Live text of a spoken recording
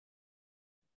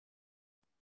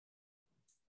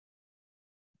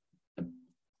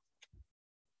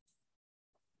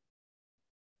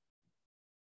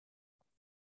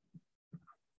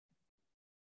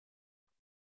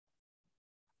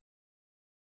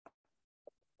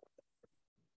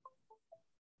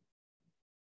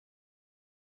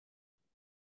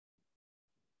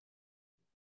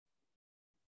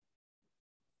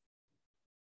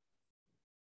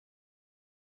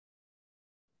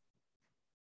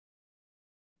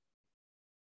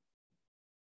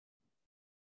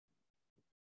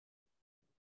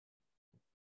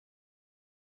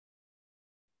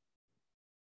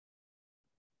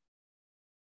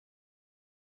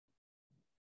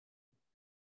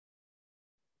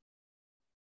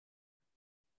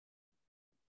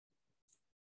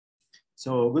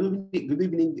So good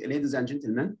evening, ladies and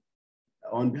gentlemen.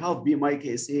 On behalf of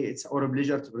PMIKSA, it's our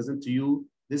pleasure to present to you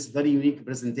this very unique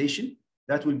presentation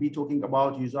that will be talking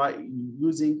about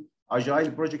using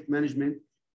Agile project management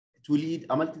to lead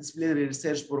a multidisciplinary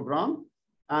research program.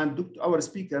 And our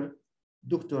speaker,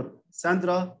 Dr.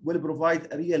 Sandra, will provide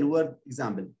a real-world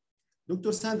example.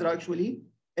 Dr. Sandra actually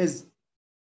is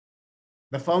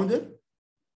the founder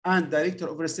and director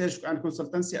of research and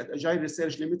consultancy at Agile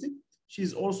Research Limited.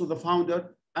 She's also the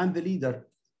founder and the leader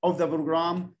of the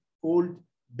program called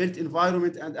Built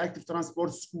Environment and Active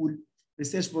Transport School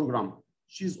Research Program.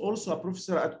 She's also a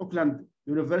professor at Auckland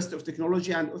University of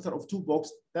Technology and author of 2 books,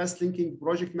 that's linking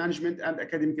project management and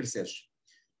academic research.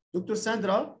 Dr.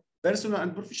 Sandra, personal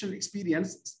and professional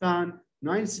experience span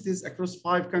 9 cities across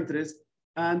 5 countries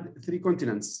and 3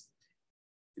 continents.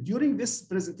 During this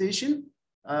presentation,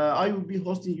 I will be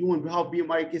hosting you on behalf of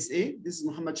PMIKSA. This is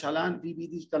Mohammad Shalan, VP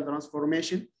Digital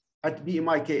Transformation at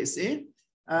PMIKSA.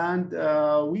 And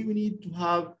we will need to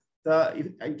have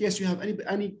in case you have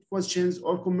any questions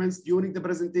or comments during the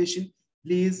presentation,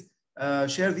 please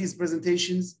share these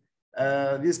presentations,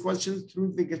 these questions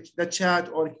through the chat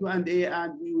or Q&A,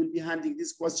 and we will be handling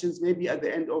these questions maybe at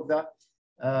the end of the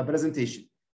presentation.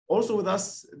 Also with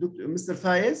us, Mr.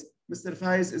 Faiz. Mr.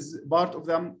 Faiz is part of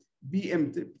the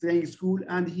BM training school,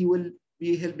 and he will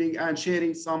be helping and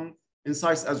sharing some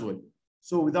insights as well.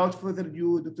 So without further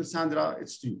ado, Dr. Sandra,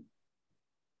 it's to you.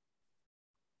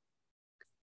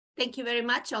 Thank you very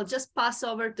much. I'll just pass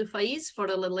over to Faiz for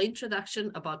a little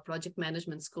introduction about Project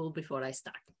Management School before I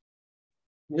start.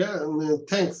 Yeah,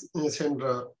 thanks,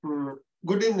 Sandra.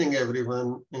 Good evening,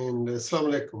 everyone, and Assalamu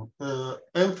alaikum.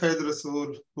 I'm Faiz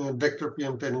Rasool, Director of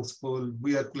PM Training School.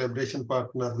 We are collaboration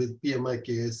partner with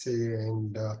PMIKSA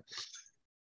and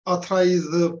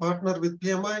authorized partner with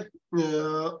PMI.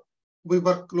 We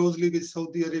work closely with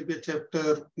Saudi Arabia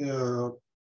chapter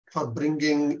for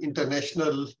bringing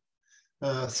international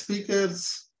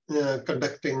speakers,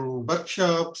 conducting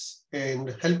workshops,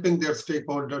 and helping their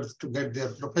stakeholders to get their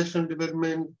professional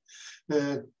development,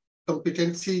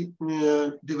 competency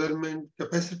development,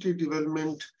 capacity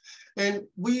development. And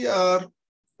we are,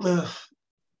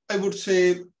 I would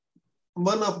say,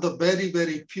 one of the very,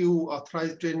 very few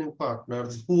authorized training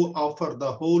partners who offer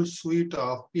the whole suite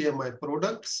of PMI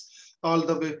products, all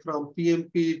the way from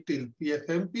PMP till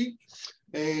PFMP,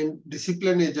 and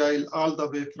discipline agile all the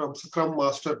way from Scrum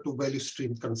Master to value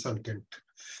stream consultant.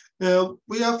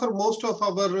 We offer most of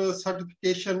our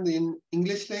certification in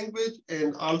English language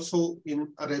and also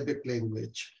in Arabic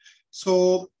language.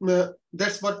 So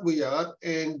that's what we are.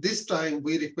 And this time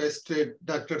we requested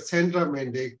Dr. Sandra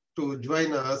Mandic to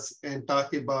join us and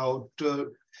talk about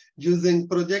using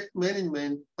project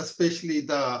management, especially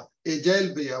the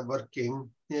agile way of working,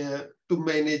 to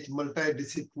manage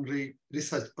multidisciplinary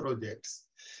research projects.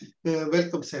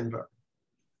 Welcome, Sandra.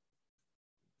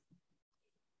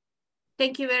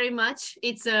 Thank you very much.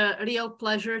 It's a real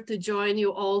pleasure to join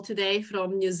you all today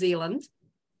from New Zealand.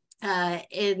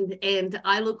 And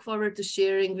I look forward to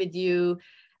sharing with you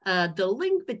the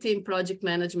link between project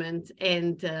management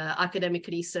and academic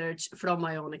research from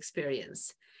my own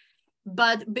experience.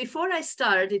 But before I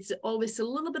start, it's always a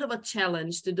little bit of a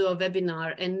challenge to do a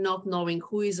webinar and not knowing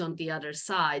who is on the other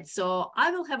side. So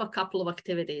I will have a couple of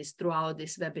activities throughout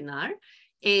this webinar,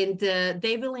 and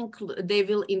they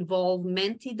will involve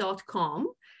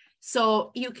menti.com. So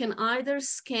you can either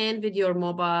scan with your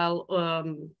mobile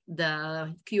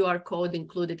the QR code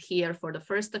included here for the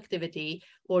first activity,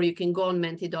 or you can go on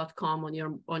menti.com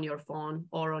on your phone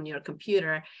or on your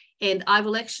computer. And I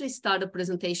will actually start a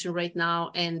presentation right now,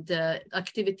 and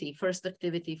first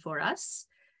activity for us.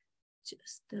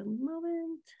 Just a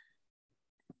moment.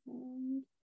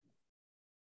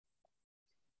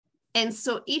 And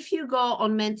so if you go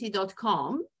on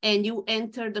menti.com and you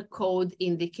enter the code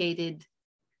indicated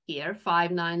here,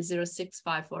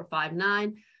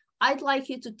 59065459, I'd like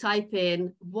you to type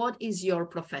in, what is your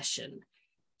profession?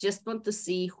 Just want to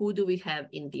see who do we have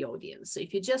in the audience. So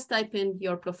if you just type in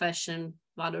your profession,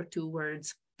 1 or 2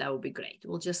 words, that would be great.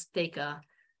 We'll just take a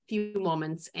few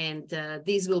moments, and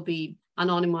these will be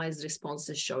anonymized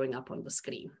responses showing up on the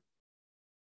screen.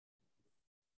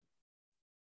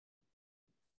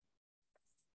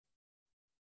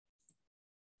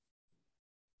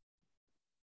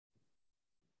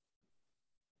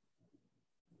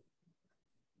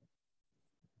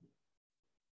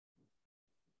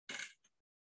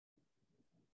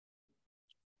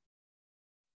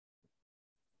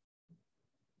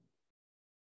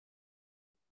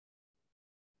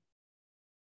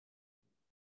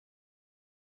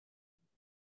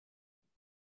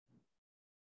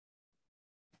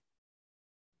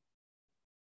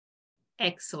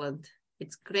 Excellent.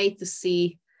 It's great to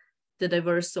see the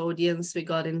diverse audience we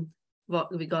got in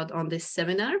what we got on this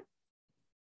seminar.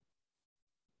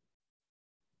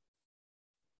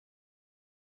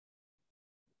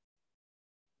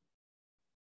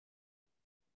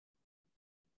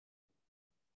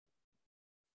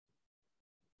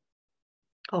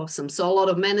 Awesome. So a lot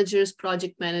of managers,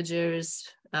 project managers,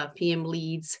 PM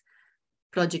leads,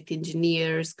 project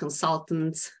engineers,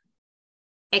 consultants.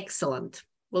 Excellent.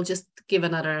 We'll just give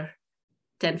another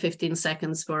 10, 15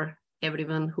 seconds for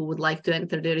everyone who would like to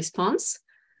enter the response.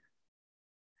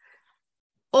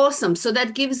 Awesome. So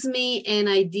that gives me an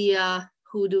idea,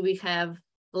 who do we have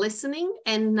listening?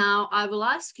 And now I will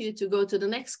ask you to go to the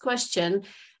next question.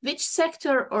 Which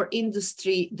sector or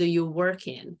industry do you work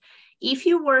in? If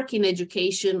you work in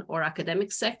education or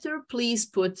academic sector, please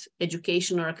put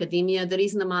education or academia. The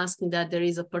reason I'm asking that, there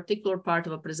is a particular part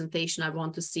of a presentation I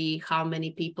want to see how many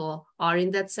people are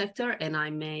in that sector, and I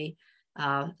may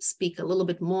speak a little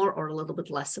bit more or a little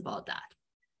bit less about that.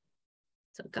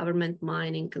 So government,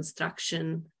 mining,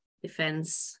 construction,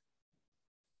 defense,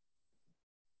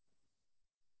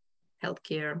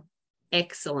 healthcare.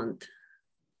 Excellent.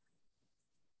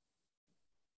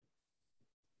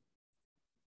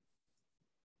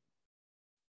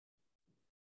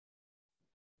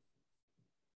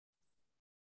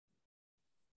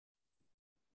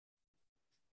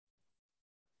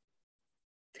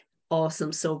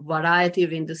 Awesome. So variety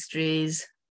of industries.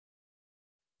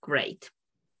 Great.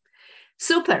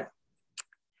 Super.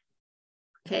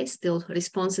 Okay, still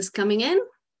responses coming in.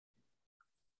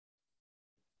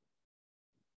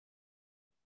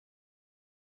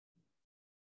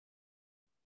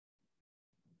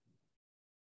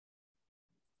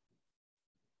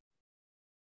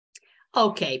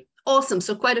 Okay, awesome.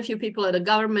 So quite a few people at the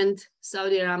government,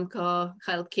 Saudi Aramco,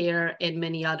 healthcare, and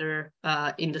many other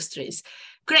industries.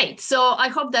 Great. So I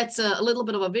hope that's a little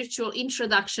bit of a virtual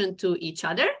introduction to each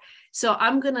other. So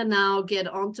I'm going to now get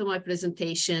onto my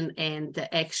presentation and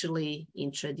actually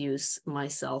introduce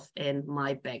myself and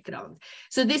my background.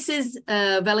 So this is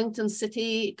Wellington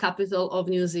City, capital of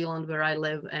New Zealand, where I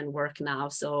live and work now.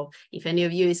 So if any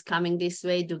of you is coming this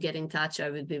way, do get in touch.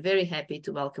 I would be very happy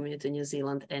to welcome you to New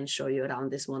Zealand and show you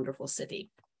around this wonderful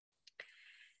city.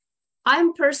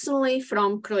 I'm personally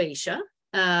from Croatia.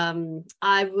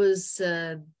 I was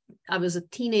a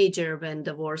teenager when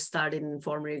the war started in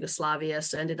former Yugoslavia,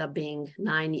 so ended up being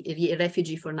a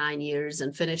refugee for 9 years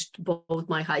and finished both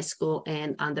my high school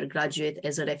and undergraduate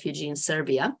as a refugee in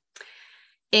Serbia.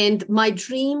 And my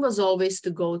dream was always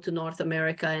to go to North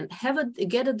America and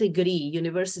get a degree,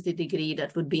 university degree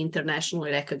that would be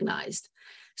internationally recognized.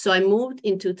 So I moved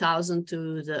in 2000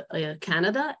 to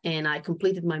Canada, and I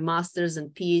completed my master's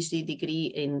and PhD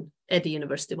degree at the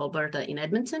University of Alberta in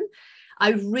Edmonton. I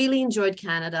really enjoyed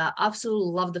Canada,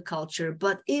 absolutely loved the culture,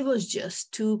 but it was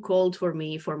just too cold for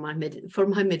me, for my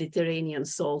Mediterranean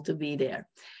soul to be there.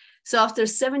 So after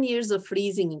 7 years of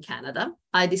freezing in Canada,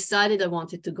 I decided I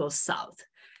wanted to go south.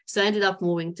 So I ended up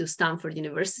moving to Stanford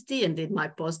University and did my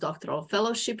postdoctoral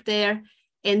fellowship there.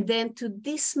 And then, to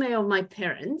dismay of my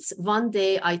parents, one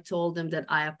day I told them that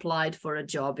I applied for a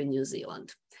job in New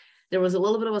Zealand. There was a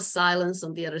little bit of a silence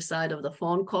on the other side of the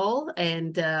phone call.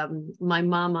 And my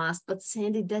mom asked, "But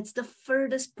Sandy, that's the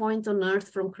furthest point on earth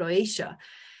from Croatia."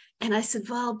 And I said,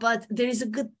 "Well, but there is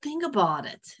a good thing about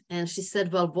it." And she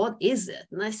said, "Well, what is it?"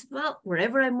 And I said, "Well,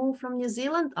 wherever I move from New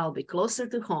Zealand, I'll be closer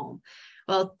to home."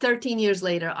 Well, 13 years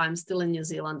later, I'm still in New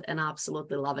Zealand and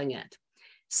absolutely loving it.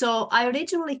 So I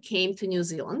originally came to New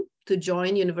Zealand to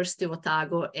join University of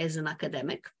Otago as an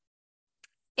academic.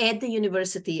 At the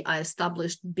university, I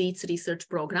established BEATS research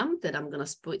program that I'm going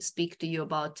to speak to you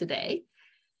about today.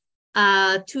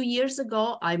 2 years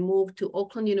ago, I moved to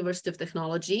Auckland University of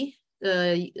Technology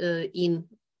in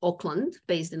Auckland,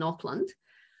 based in Auckland.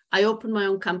 I opened my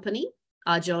own company,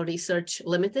 Agile Research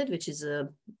Limited, which is a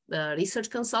research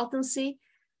consultancy.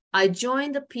 I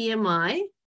joined the PMI,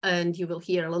 and you will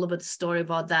hear a little bit of story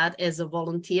about that, as a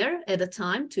volunteer at a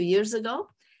time 2 years ago.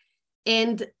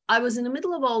 And I was in the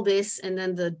middle of all this, and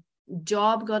then the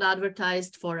job got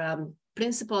advertised for a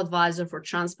principal advisor for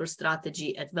transport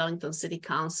strategy at Wellington City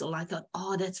Council. I thought,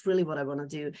 oh, that's really what I want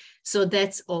to do. So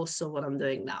that's also what I'm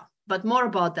doing now. But more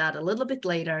about that a little bit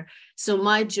later. So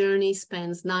my journey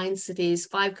spans 9 cities,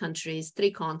 5 countries,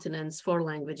 3 continents, 4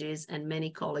 languages, and many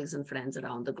colleagues and friends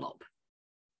around the globe.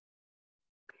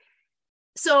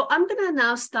 So I'm going to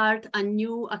now start a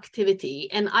new activity,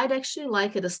 and I'd actually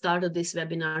like at the start of this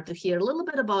webinar to hear a little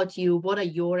bit about you. What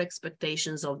are your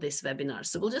expectations of this webinar?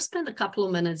 So we'll just spend a couple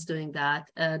of minutes doing that.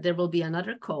 There will be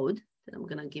another code that I'm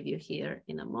going to give you here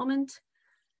in a moment.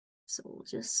 So we'll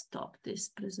just stop this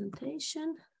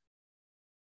presentation.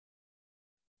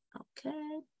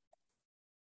 Okay.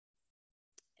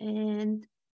 And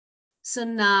so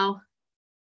now,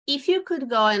 if you could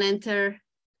go and enter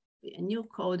a new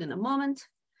code in a moment.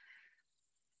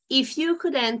 If you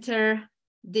could enter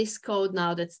this code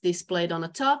now that's displayed on the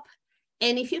top,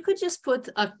 and if you could just put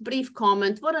a brief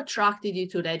comment, what attracted you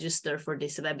to register for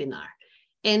this webinar?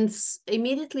 And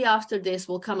immediately after this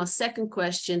will come a second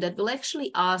question that will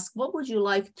actually ask, what would you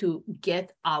like to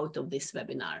get out of this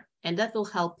webinar? And that will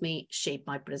help me shape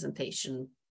my presentation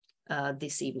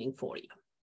this evening for you.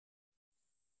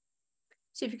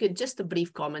 So if you could just a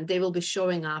brief comment, they will be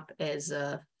showing up as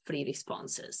free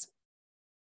responses.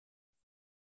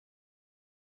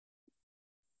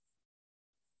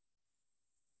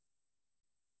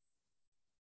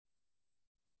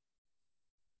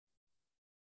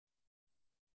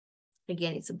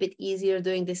 Again, it's a bit easier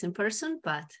doing this in person,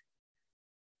 but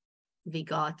we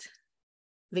got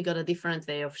a different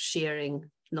way of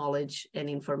sharing knowledge and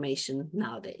information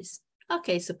nowadays.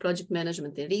 Okay, so project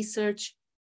management and research,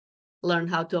 learn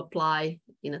how to apply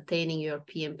in attaining your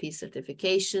PMP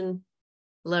certification,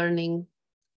 learning,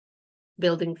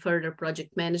 building further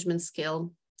project management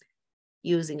skill,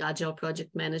 using Agile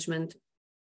project management,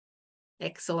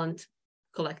 excellent,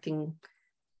 collecting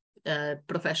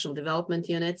professional development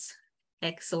units,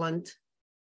 excellent,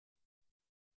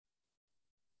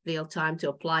 real time to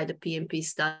apply the PMP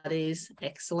studies,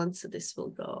 excellent. So this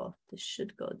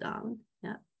should go down,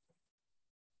 yeah.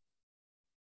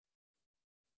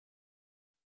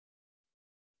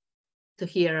 To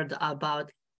hear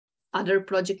about other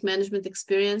project management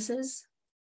experiences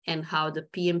and how the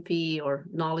PMP or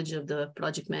knowledge of the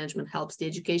project management helps the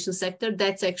education sector.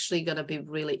 That's actually going to be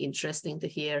really interesting to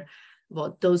hear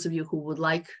about those of you who would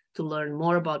like to learn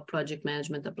more about project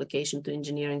management application to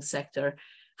engineering sector,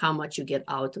 how much you get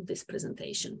out of this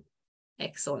presentation.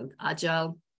 Excellent.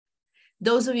 Agile.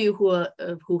 Those of you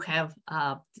who have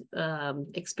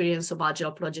experience of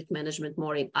Agile project management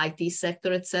more in IT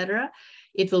sector, etc.,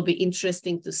 it will be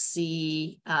interesting to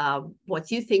see what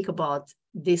you think about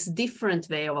this different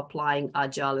way of applying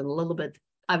Agile in a little bit,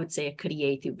 I would say, a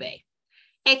creative way.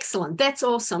 Excellent, that's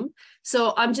awesome.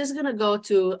 So I'm just gonna go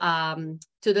to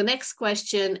the next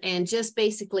question, and just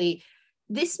basically,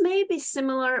 this may be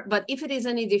similar, but if it is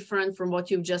any different from what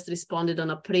you've just responded on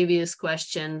a previous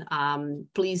question,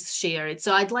 please share it.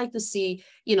 So I'd like to see,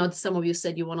 some of you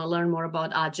said you want to learn more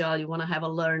about Agile, you want to have a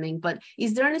learning, but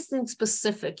is there anything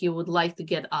specific you would like to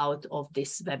get out of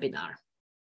this webinar?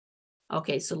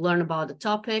 Okay, so learn about the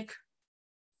topic.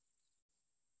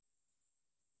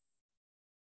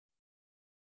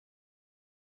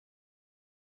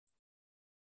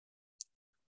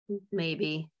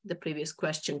 Maybe the previous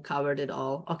question covered it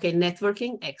all. Okay,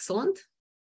 networking, excellent.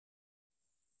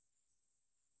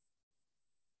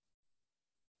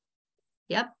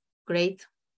 Yep, great.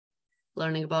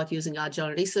 Learning about using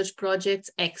Agile research projects,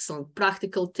 excellent.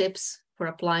 Practical tips for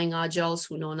applying Agiles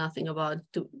who know nothing about,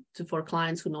 for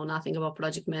clients who know nothing about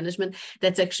project management.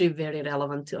 That's actually very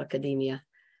relevant to academia.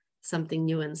 Something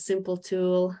new and simple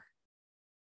tool.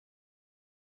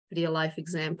 Real life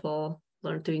example.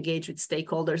 Learn to engage with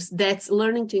stakeholders. That's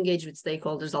learning to engage with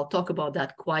stakeholders. I'll talk about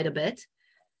that quite a bit.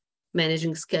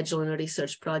 Managing schedule in a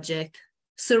research project.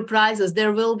 Surprises.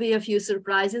 There will be a few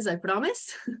surprises, I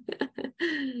promise.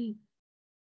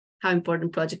 How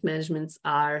important project management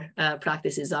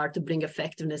practices are to bring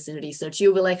effectiveness in research.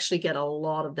 You will actually get a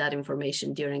lot of that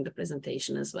information during the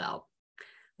presentation as well.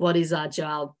 What is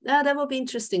Agile? That will be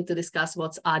interesting to discuss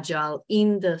what's Agile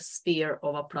in the sphere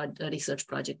of a research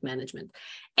project management.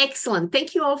 Excellent.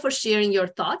 Thank you all for sharing your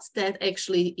thoughts. That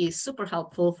actually is super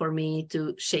helpful for me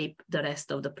to shape the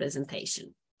rest of the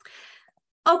presentation.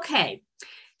 Okay,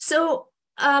 so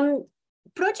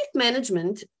project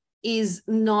management is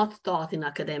not taught in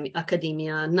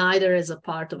academia, neither as a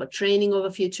part of a training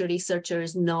of future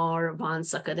researchers, nor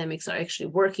once academics are actually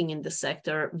working in the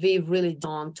sector. We really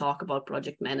don't talk about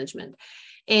project management.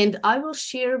 And I will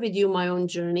share with you my own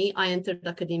journey. I entered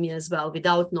academia as well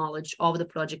without knowledge of the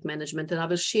project management, and I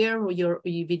will share with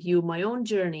you my own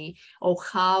journey of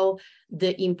how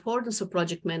the importance of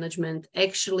project management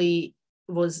actually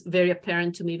was very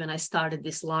apparent to me when I started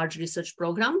this large research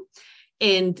program,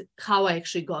 and how I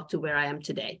actually got to where I am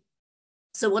today.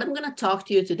 So what I'm going to talk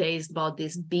to you today is about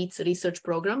this BEATS research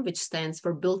program, which stands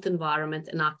for Built Environment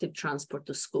and Active Transport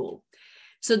to School.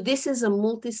 So this is a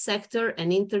multi-sector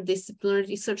and interdisciplinary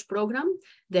research program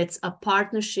that's a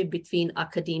partnership between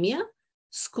academia,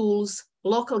 schools,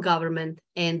 local government,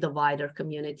 and the wider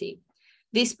community.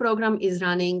 This program is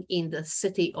running in the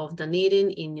city of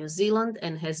Dunedin in New Zealand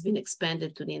and has been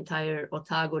expanded to the entire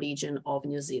Otago region of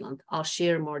New Zealand. I'll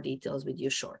share more details with you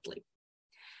shortly.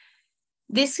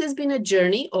 This has been a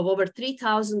journey of over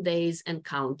 3,000 days and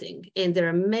counting, and there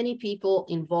are many people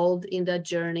involved in that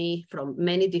journey from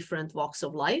many different walks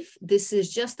of life. This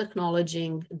is just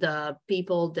acknowledging the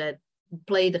people that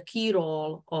played a key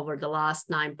role over the last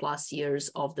 9+ years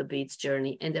of the BEATS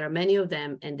journey, and there are many of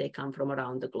them, and they come from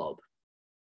around the globe.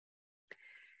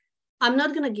 I'm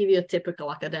not going to give you a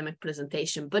typical academic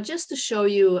presentation, but just to show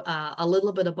you a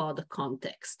little bit about the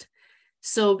context.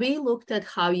 So we looked at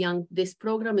how young, this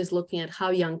program is looking at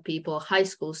how young people, high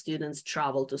school students,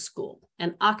 travel to school.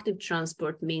 And active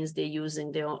transport means they're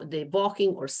using they're walking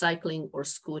or cycling or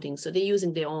scooting. So they're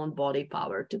using their own body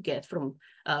power to get from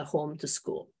home to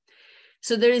school.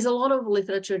 So there is a lot of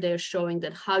literature there showing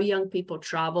that how young people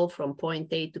travel from point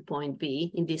A to point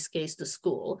B, in this case to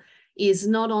school, is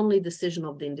not only a decision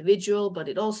of the individual, but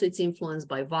it's influenced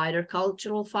by wider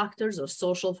cultural factors or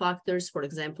social factors. For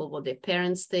example, what their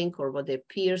parents think or what their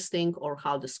peers think or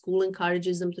how the school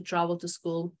encourages them to travel to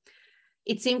school.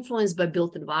 It's influenced by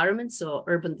built environments, so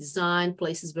urban design,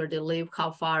 places where they live,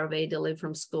 how far away they live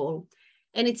from school.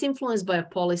 And it's influenced by a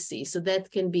policy. So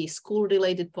that can be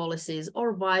school-related policies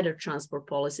or wider transport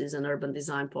policies and urban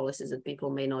design policies that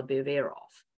people may not be aware of.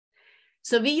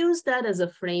 So we use that as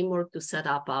a framework to set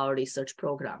up our research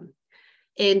program.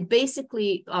 And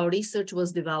basically, our research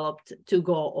was developed to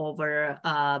go over,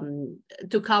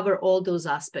 to cover all those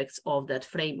aspects of that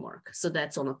framework. So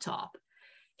that's on the top.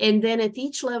 And then at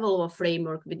each level of a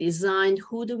framework, we designed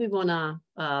who do we want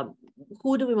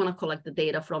to collect the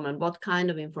data from and what kind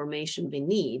of information we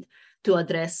need to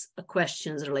address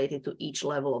questions related to each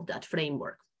level of that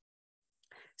framework.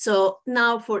 So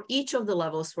now for each of the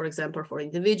levels, for example, for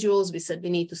individuals, we said we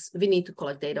need to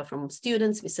collect data from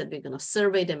students. We said we're going to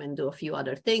survey them and do a few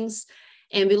other things.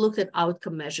 And we looked at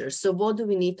outcome measures. So what do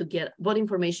we need to get, what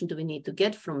information do we need to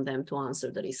get from them to answer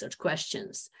the research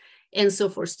questions? And so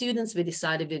for students, we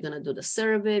decided we're going to do the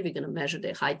survey. We're going to measure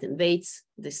their height and weights.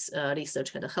 This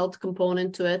research had a health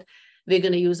component to it. We're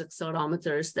going to use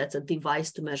accelerometers. That's a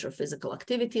device to measure physical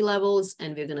activity levels.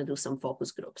 And we're going to do some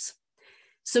focus groups.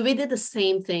 So we did the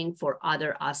same thing for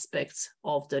other aspects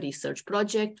of the research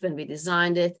project when we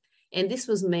designed it. And this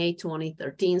was May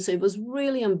 2013. So it was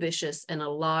really ambitious and a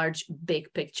large,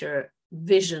 big picture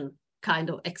vision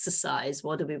kind of exercise.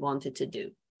 What do we want it to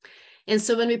do? And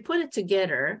so when we put it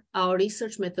together, our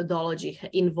research methodology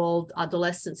involved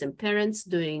adolescents and parents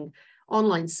doing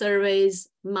online surveys,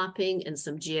 mapping, and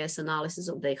some GIS analysis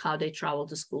of how they travel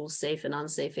to school, safe and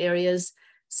unsafe areas,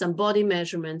 some body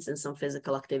measurements, and some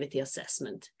physical activity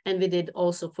assessment. And we did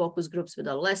also focus groups with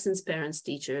adolescents, parents,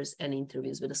 teachers, and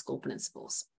interviews with the school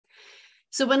principals.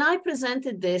 So when I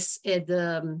presented this at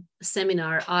the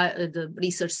seminar, the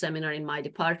research seminar in my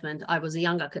department, I was a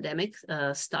young academic,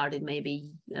 started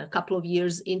maybe a couple of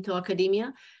years into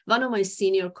academia. One of my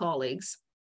senior colleagues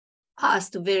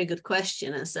asked a very good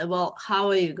question and said, well, how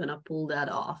are you going to pull that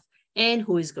off? And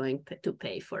who is going to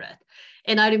pay for it?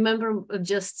 And I remember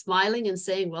just smiling and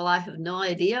saying, well, I have no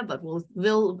idea, but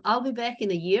I'll be back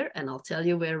in a year and I'll tell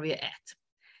you where we're at.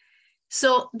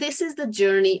 So this is the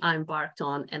journey I embarked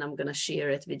on, and I'm going to share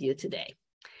it with you today.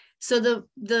 So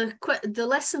the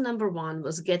lesson number one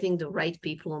was getting the right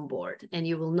people on board. And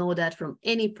you will know that from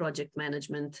any project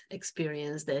management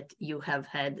experience that you have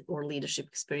had or leadership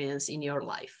experience in your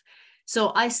life.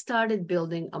 So I started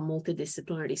building a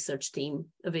multidisciplinary research team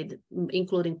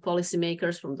including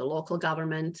policymakers from the local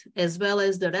government, as well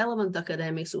as the relevant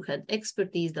academics who had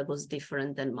expertise that was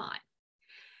different than mine.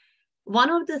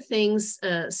 One of the things,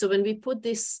 so when we put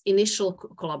this initial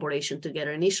collaboration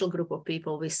together, initial group of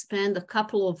people, we spanned a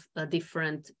couple of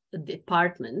different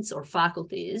departments or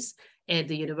faculties at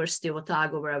the University of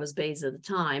Otago, where I was based at the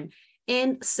time,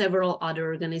 and several other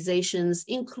organizations,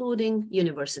 including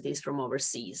universities from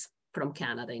overseas, from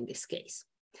Canada in this case.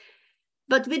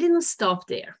 But we didn't stop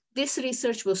there. This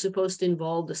research was supposed to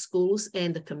involve the schools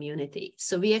and the community.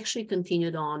 So we actually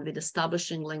continued on with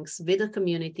establishing links with the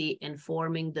community and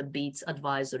forming the BEATS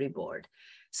advisory board.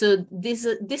 So this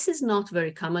is not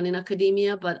very common in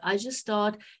academia, but I just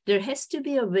thought there has to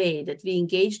be a way that we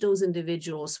engage those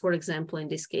individuals. For example, in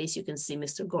this case, you can see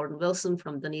Mr. Gordon Wilson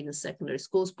from Dunedin Secondary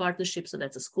Schools Partnership. So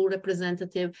that's a school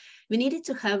representative. We needed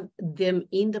to have them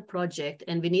in the project,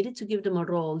 and we needed to give them a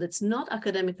role that's not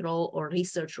academic role or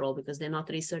research role, because they're not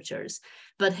researchers,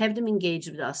 but have them engage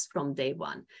with us from day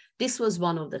one. This was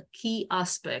one of the key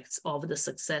aspects of the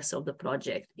success of the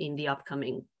project in the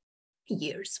upcoming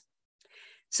years.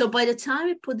 So by the time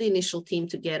we put the initial team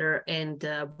together and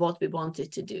what we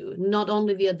wanted to do, not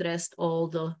only we addressed all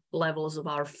the levels of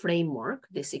our framework,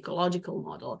 this ecological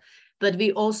model, but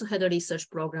we also had a research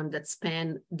program that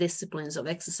spanned disciplines of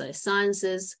exercise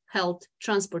sciences, health,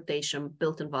 transportation,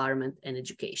 built environment, and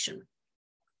education.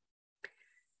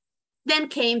 Then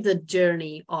came the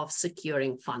journey of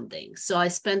securing funding. So I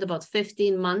spent about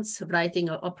 15 months writing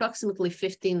approximately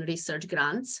 15 research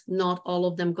grants. Not all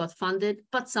of them got funded,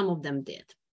 but some of them did.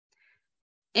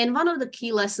 And one of the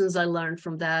key lessons I learned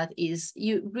from that is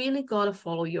you really got to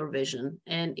follow your vision.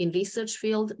 And in research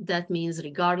field, that means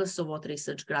regardless of what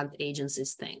research grant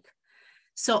agencies think.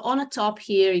 So on the top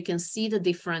here, you can see the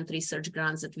different research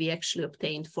grants that we actually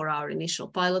obtained for our initial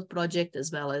pilot project,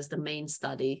 as well as the main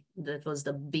study that was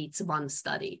the BEATS-1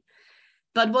 study.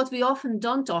 But what we often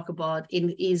don't talk about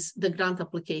is the grant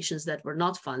applications that were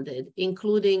not funded,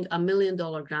 including a $1 million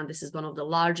grant. This is one of the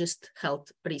largest health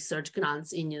research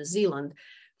grants in New Zealand,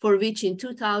 for which in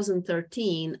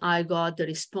 2013, I got the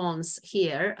response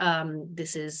here.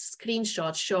 This is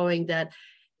screenshot showing that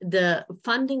the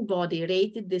funding body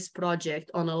rated this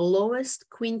project on a lowest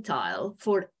quintile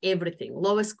for everything,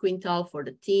 lowest quintile for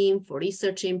the team, for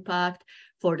research impact,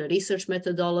 for the research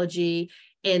methodology.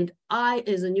 And I,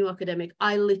 as a new academic,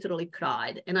 I literally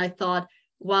cried. And I thought,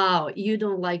 wow, you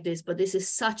don't like this, but this is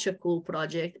such a cool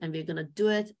project and we're gonna do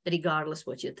it regardless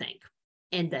what you think.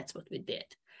 And that's what we did.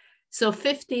 So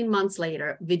 15 months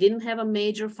later, we didn't have a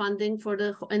major funding for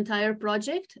the entire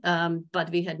project, but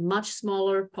we had much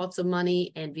smaller pots of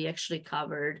money, and we actually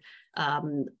covered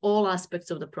all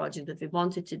aspects of the project that we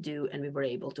wanted to do, and we were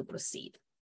able to proceed.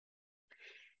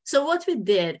 So what we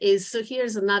did is, so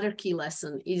here's another key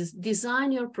lesson, is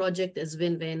design your project as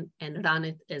win-win and run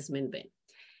it as win-win.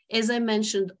 As I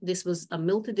mentioned, this was a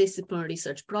multidisciplinary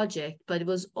research project, but it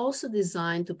was also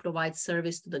designed to provide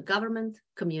service to the government,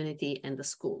 community, and the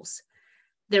schools.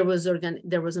 There was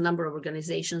a number of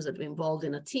organizations that were involved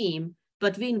in a team,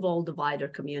 but we involved the wider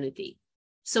community.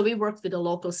 So we worked with the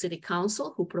local city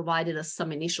council, who provided us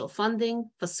some initial funding,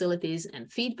 facilities,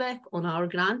 and feedback on our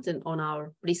grant and on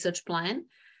our research plan.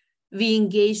 We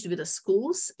engaged with the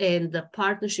schools, and the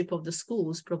partnership of the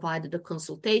schools provided a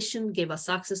consultation, gave us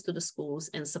access to the schools,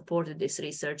 and supported this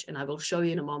research. And I will show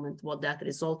you in a moment what that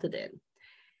resulted in.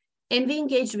 And we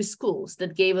engaged with schools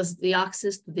that gave us the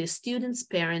access to their students,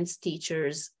 parents,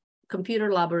 teachers,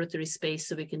 computer laboratory space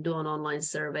so we can do an online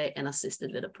survey and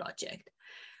assisted with a project.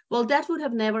 Well, that would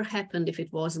have never happened if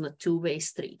it wasn't a two-way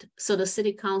street. So the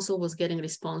city council was getting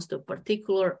response to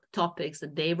particular topics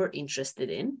that they were interested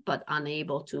in, but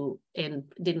unable to, and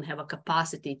didn't have a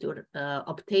capacity to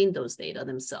obtain those data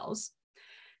themselves.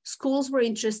 Schools were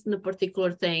interested in a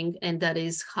particular thing, and that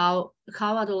is how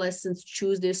adolescents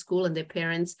choose their school and their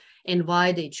parents, and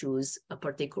why they choose a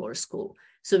particular school.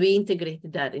 So we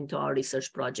integrated that into our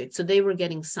research project. So they were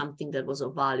getting something that was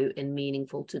of value and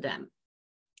meaningful to them.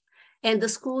 And the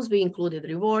schools, we included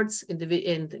rewards and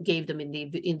gave them in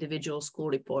the individual school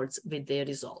reports with their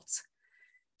results.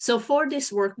 So for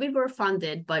this work, we were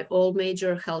funded by all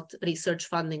major health research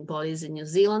funding bodies in New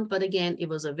Zealand, but again, it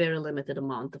was a very limited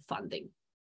amount of funding.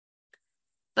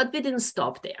 But we didn't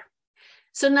stop there.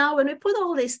 So now when we put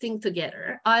all these things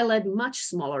together, I led much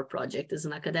smaller project as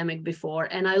an academic before,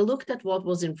 and I looked at what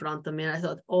was in front of me and I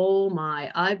thought, oh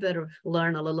my, I better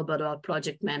learn a little bit about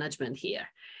project management here.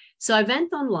 So I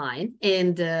went online,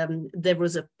 and there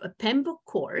was a PMBOK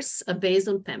course based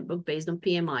on PMBOK, based on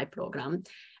PMI program,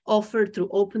 offered through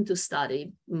Open to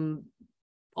Study,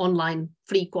 online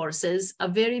free courses, a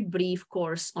very brief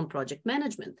course on project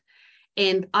management.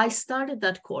 And I started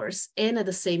that course, and at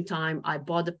the same time, I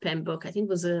bought the PMBOK. I think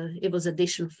it was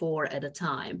edition 4 at the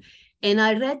time. And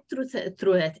I read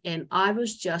through it, and I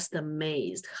was just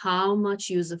amazed how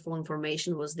much useful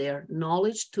information was there,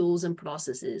 knowledge, tools, and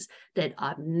processes that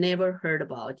I've never heard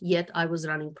about, yet I was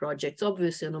running projects,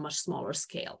 obviously on a much smaller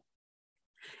scale.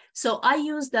 So I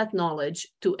used that knowledge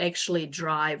to actually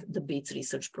drive the BEATS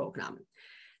research program.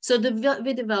 So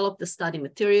we developed the study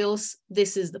materials.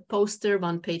 This is the poster,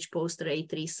 one-page poster,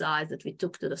 A3 size, that we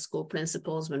took to the school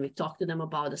principals when we talked to them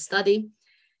about the study.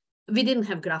 We didn't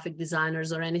have graphic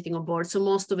designers or anything on board. So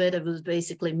most of it was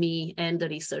basically me and the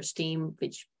research team,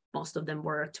 which most of them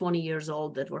were 20 years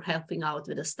old, that were helping out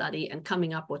with the study and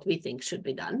coming up what we think should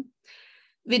be done.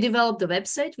 We developed a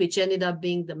website, which ended up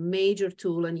being the major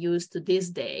tool and used to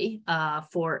this day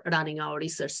for running our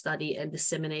research study and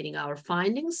disseminating our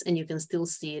findings. And you can still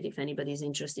see it if anybody's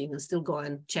interested. You can still go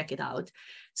and check it out.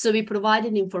 So we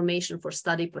provided information for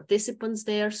study participants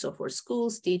there. So for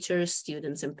schools, teachers,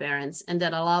 students, and parents. And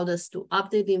that allowed us to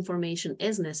update the information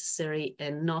as necessary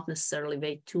and not necessarily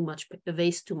waste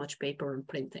too much paper and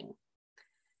printing.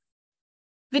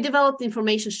 We developed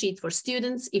information sheet for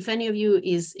students. If any of you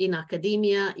is in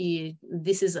academia,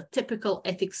 this is a typical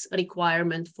ethics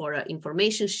requirement for an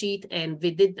information sheet, and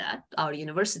we did that. Our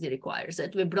university requires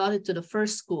it. We brought it to the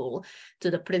first school,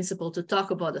 to the principal to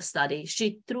talk about the study.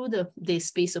 She threw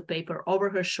this piece of paper over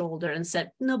her shoulder and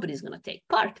said, nobody's going to take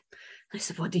part. I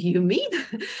said, what do you mean?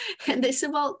 And they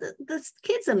said, well, the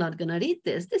kids are not going to read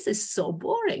this. This is so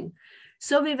boring.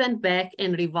 So we went back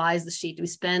and revised the sheet. We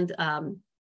spent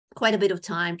quite a bit of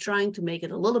time trying to make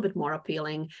it a little bit more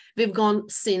appealing. We've gone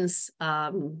since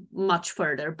much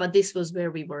further, but this was where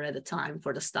we were at the time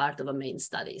for the start of a main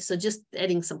study. So just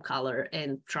adding some color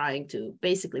and trying to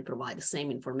basically provide the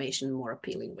same information in a more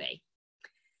appealing way.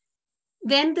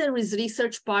 Then there is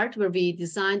research part where we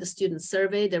designed a student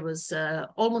survey. There was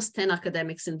almost 10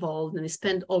 academics involved, and we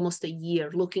spent almost a year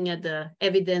looking at the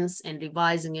evidence and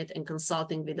revising it and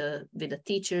consulting with the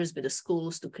teachers, with the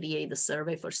schools to create the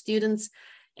survey for students.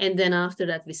 And then after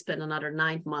that, we spent another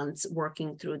 9 months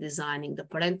working through designing the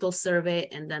parental survey.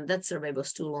 And then that survey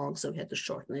was too long, so we had to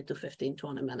shorten it to 15,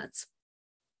 20 minutes.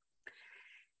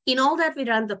 In all that, we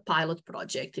ran the pilot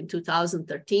project in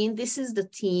 2013. This is the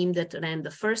team that ran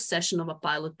the first session of a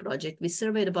pilot project. We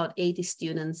surveyed about 80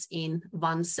 students in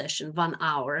one session, 1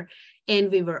 hour,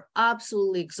 and we were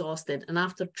absolutely exhausted. And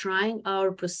after trying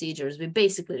our procedures, we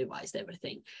basically revised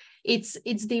everything.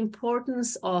 It's the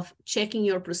importance of checking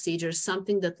your procedures,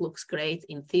 something that looks great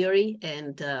in theory,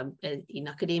 and in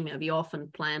academia, we often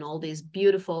plan all these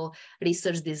beautiful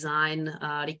research design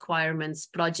requirements,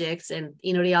 projects, and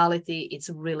in reality,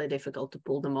 it's really difficult to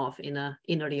pull them off in a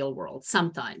real world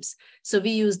sometimes. So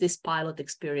we use this pilot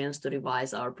experience to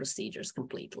revise our procedures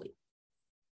completely.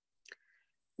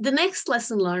 The next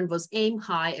lesson learned was aim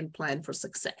high and plan for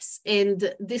success.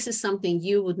 And this is something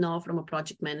you would know from a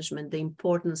project management, the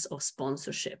importance of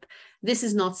sponsorship. This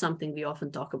is not something we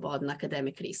often talk about in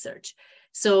academic research.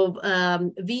 So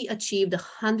we achieved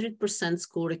 100%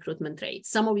 school recruitment rate.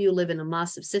 Some of you live in a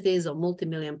massive cities of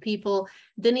multi-million people.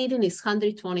 Dunedin is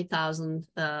 120,000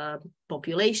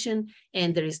 population,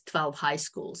 and there is 12 high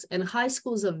schools. And high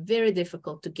schools are very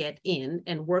difficult to get in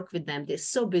and work with them. They're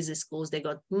so busy schools. They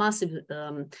got massive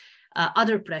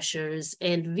other pressures,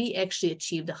 and we actually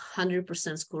achieved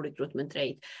 100% school recruitment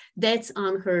rate. That's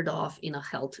unheard of in a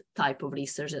health type of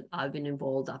research that I've been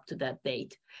involved up to that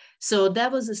date. So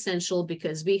that was essential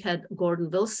because we had Gordon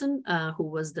Wilson, who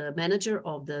was the manager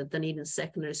of the Dunedin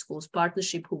Secondary Schools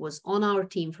Partnership, who was on our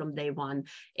team from day one,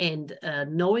 and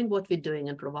knowing what we're doing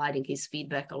and providing his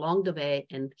feedback along the way.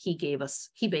 And he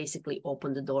basically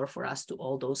opened the door for us to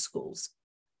all those schools.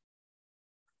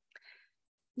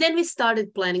 Then we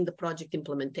started planning the project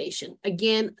implementation.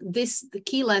 Again, the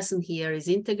key lesson here is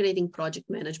integrating project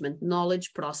management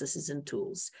knowledge, processes, and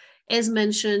tools. As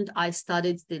mentioned, I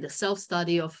did a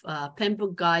self-study of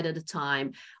Pembroke Guide at the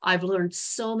time. I've learned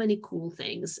so many cool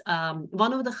things.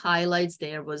 One of the highlights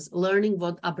there was learning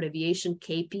what abbreviation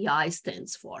KPI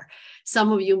stands for.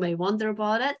 Some of you may wonder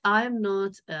about it. I'm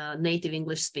not a native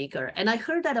English speaker, and I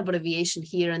heard that abbreviation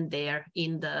here and there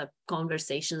in the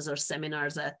conversations or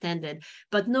seminars I attended,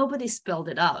 but nobody spelled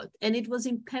it out. And it was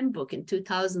in Pembroke in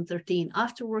 2013,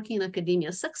 after working in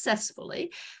academia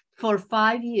successfully for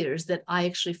 5 years, that I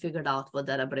actually figured out what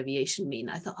that abbreviation means.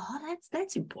 I thought, oh,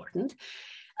 that's important.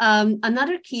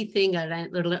 Another key thing I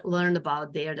learned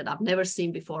about there that I've never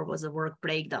seen before was a work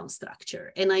breakdown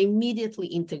structure. And I immediately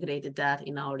integrated that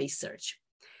in our research.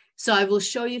 So I will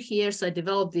show you here. So I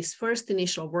developed this first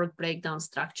initial work breakdown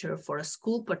structure for a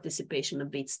school participation in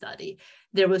BEAT study.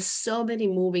 There were so many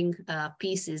moving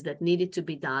pieces that needed to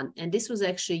be done. And this was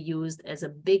actually used as a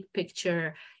big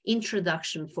picture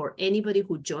introduction for anybody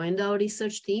who joined our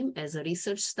research team as a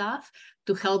research staff,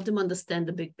 to help them understand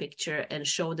the big picture and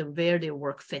show them where their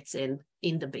work fits in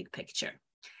the big picture.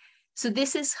 So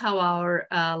this is how our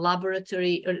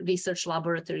research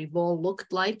laboratory wall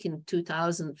looked like in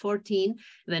 2014,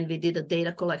 when we did a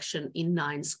data collection in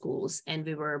 9 schools, and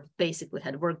we basically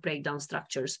had work breakdown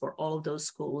structures for all of those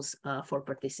schools for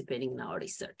participating in our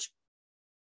research.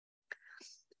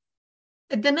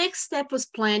 The next step was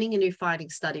planning and refining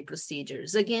study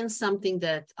procedures. Again, something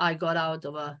that I got out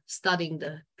of studying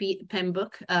the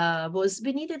Pembroke was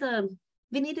we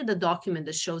needed a document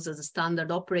that shows us the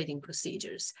standard operating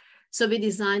procedures. So we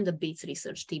designed the BEATS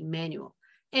research team manual,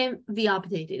 and we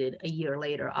updated it a year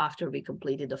later after we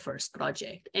completed the first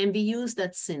project. And we use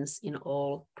that since in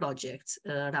all projects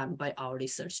run by our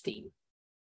research team.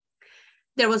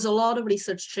 There was a lot of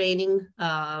research training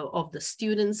of the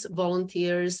students,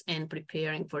 volunteers, and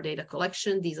preparing for data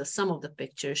collection. These are some of the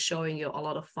pictures showing you a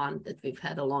lot of fun that we've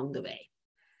had along the way.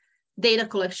 Data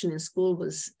collection in school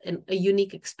was a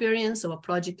unique experience of a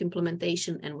project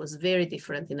implementation and was very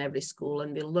different in every school.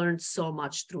 And we learned so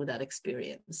much through that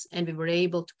experience. And we were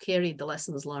able to carry the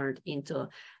lessons learned into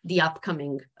the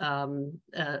upcoming,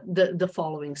 the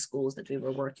following schools that we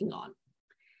were working on.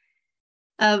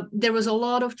 There was a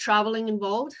lot of traveling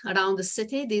involved around the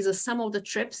city. These are some of the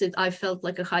trips that I felt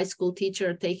like a high school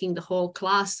teacher taking the whole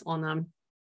class on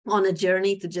a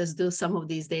journey to just do some of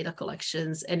these data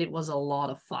collections, and it was a lot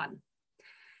of fun.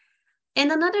 And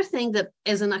another thing that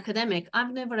as an academic,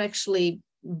 I've never actually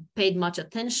paid much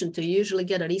attention to. You usually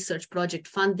get a research project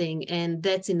funding and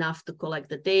that's enough to collect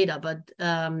the data. But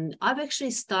I've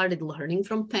actually started learning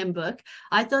from PMBOK.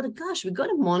 I thought, gosh, we got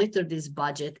to monitor this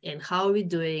budget and how are we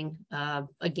doing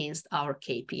against our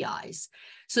KPIs.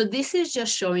 So this is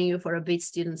just showing you for a bit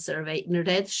student survey. In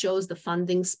red shows the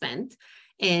funding spent,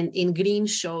 and in green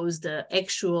shows the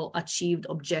actual achieved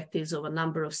objectives of a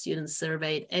number of students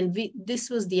surveyed. And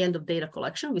this was the end of data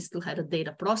collection. We still had a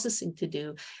data processing to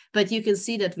do, but you can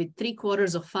see that with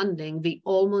 3/4 of funding, we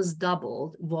almost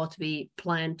doubled what we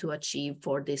planned to achieve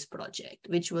for this project,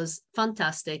 which was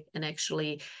fantastic. And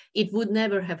actually, it would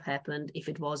never have happened if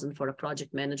it wasn't for a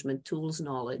project management tools,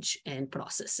 knowledge, and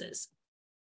processes.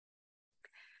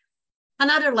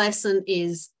 Another lesson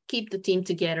is keep the team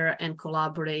together and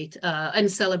collaborate and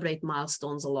celebrate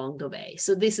milestones along the way.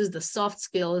 So this is the soft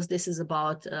skills. This is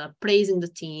about praising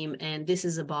the team. And this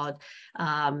is about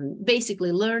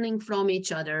basically learning from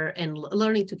each other and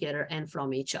learning together and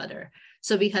from each other.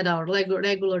 So we had our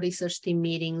regular research team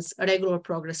meetings, regular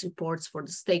progress reports for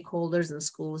the stakeholders and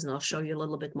schools. And I'll show you a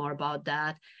little bit more about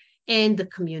that, and the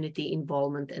community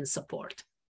involvement and support.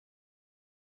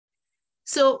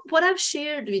 So what I've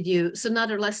shared with you, so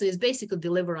another lesson is basically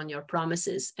deliver on your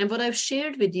promises. And what I've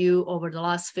shared with you over the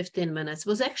last 15 minutes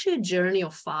was actually a journey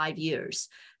of 5 years,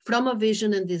 from a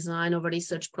vision and design of a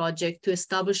research project to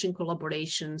establishing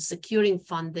collaboration, securing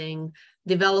funding,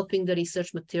 developing the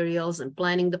research materials and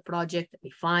planning the project,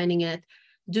 refining it,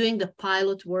 doing the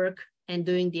pilot work, and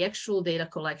doing the actual data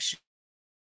collection.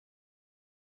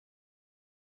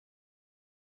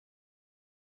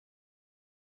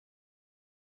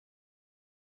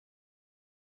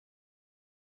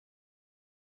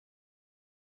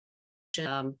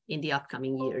 In the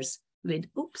upcoming years with,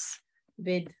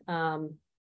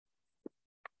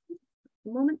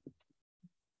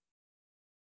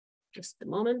 just a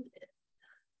moment,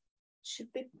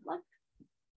 should be plugged.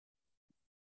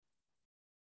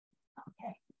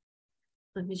 Okay,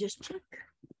 let me just check.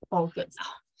 All good.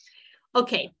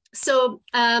 Okay, so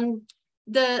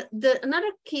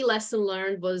another key lesson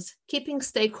learned was keeping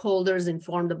stakeholders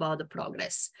informed about the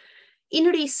progress. In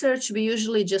research, we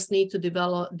usually just need to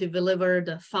deliver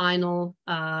the final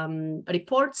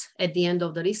reports at the end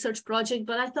of the research project,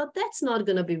 but I thought that's not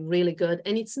going to be really good.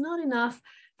 And it's not enough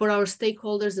for our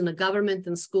stakeholders in the government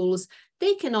and schools.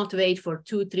 They cannot wait for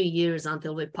 2-3 years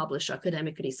until we publish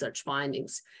academic research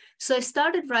findings. So I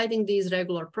started writing these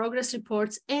regular progress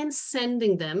reports and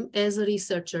sending them as a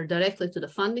researcher directly to the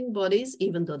funding bodies,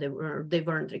 even though they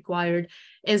weren't required,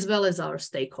 as well as our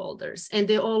stakeholders. And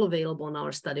they're all available on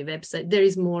our study website. There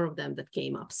is more of them that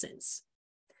came up since.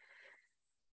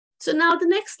 So now the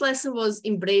next lesson was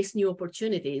embrace new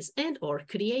opportunities and or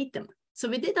create them. So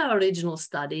we did our original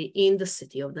study in the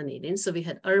city of Dunedin. So we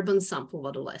had urban sample of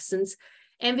adolescents.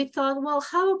 And we thought, well,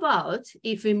 how about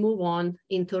if we move on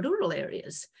into rural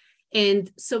areas? And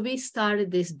so we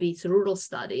started this Beats Rural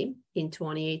study in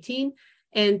 2018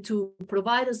 and to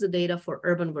provide us the data for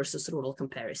urban versus rural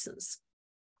comparisons.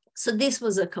 So this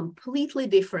was a completely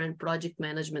different project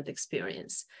management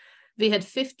experience. We had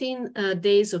 15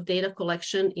 days of data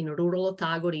collection in rural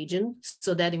Otago region.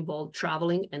 So that involved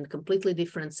traveling and completely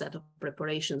different set of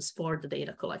preparations for the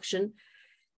data collection.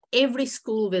 Every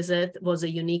school visit was a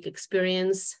unique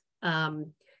experience.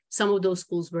 Some of those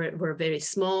schools were very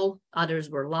small, others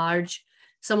were large.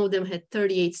 Some of them had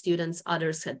 38 students,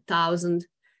 others had 1,000.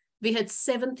 We had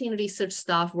 17 research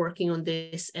staff working on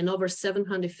this and over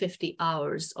 750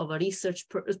 hours of a research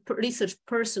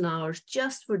person hours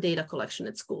just for data collection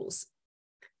at schools.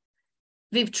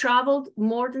 We've traveled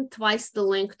more than twice the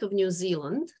length of New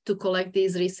Zealand to collect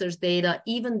these research data,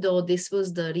 even though this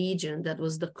was the region that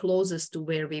was the closest to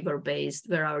where we were based,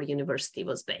 where our university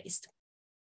was based.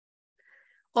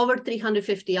 Over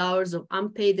 350 hours of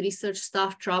unpaid research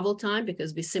staff travel time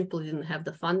because we simply didn't have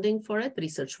the funding for it.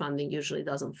 Research funding usually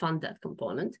doesn't fund that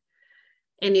component.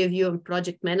 Any of you in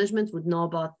project management would know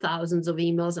about thousands of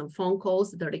emails and phone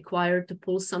calls that are required to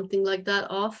pull something like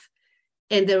that off.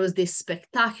 And there was this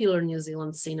spectacular New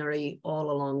Zealand scenery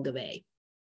all along the way.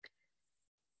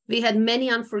 We had many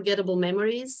unforgettable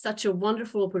memories, such a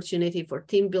wonderful opportunity for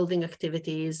team building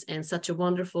activities, and such a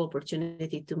wonderful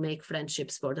opportunity to make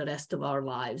friendships for the rest of our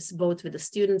lives, both with the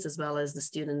students as well as the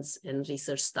students and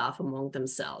research staff among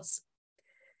themselves.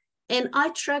 And I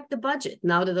tracked the budget.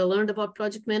 Now that I learned about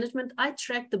project management, I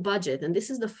tracked the budget. And this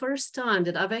is the first time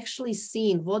that I've actually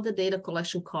seen what the data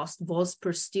collection cost was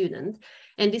per student.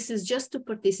 And this is just to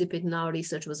participate in our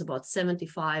research was about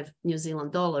 75 New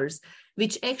Zealand dollars,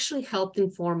 which actually helped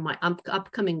inform my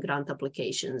upcoming grant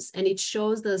applications. And it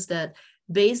shows us that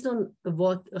based on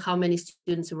how many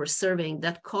students we were surveying,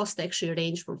 that cost actually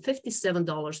ranged from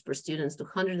 $57 per student to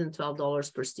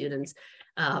 $112 per student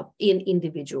in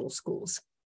individual schools.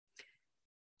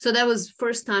 So that was the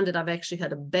first time that I've actually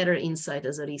had a better insight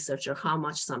as a researcher how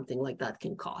much something like that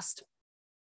can cost.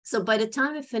 So by the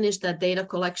time we finished that data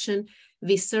collection,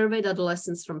 we surveyed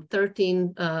adolescents from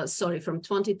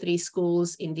 23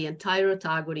 schools in the entire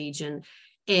Otago region.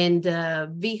 And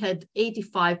we had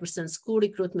 85% school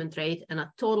recruitment rate, and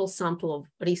a total sample of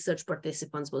research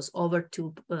participants was over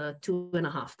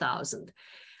 2,500.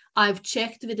 I've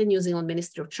checked with the New Zealand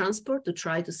Ministry of Transport to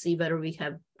try to see whether we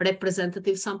have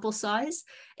representative sample size.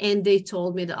 And they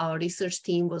told me that our research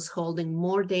team was holding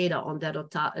more data on that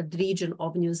region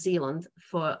of New Zealand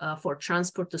for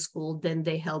transport to school than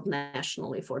they held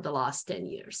nationally for the last 10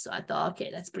 years. So I thought,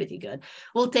 okay, that's pretty good.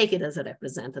 We'll take it as a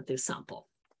representative sample.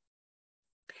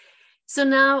 So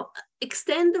now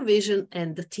extend the vision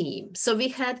and the team. So we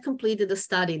had completed a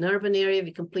study in urban area,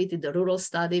 we completed the rural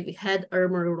study, we had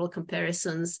urban-rural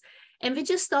comparisons, and we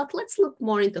just thought, let's look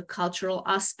more into cultural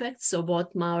aspects of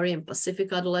what Maori and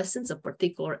Pacific adolescents of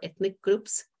particular ethnic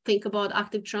groups think about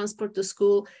active transport to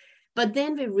school. But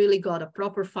then we really got a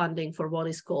proper funding for what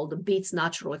is called the BEATS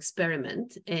Natural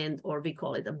Experiment, or we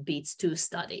call it a BEATS 2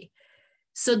 study.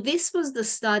 So this was the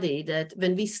study that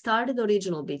when we started the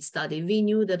original BEAT study, we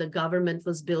knew that the government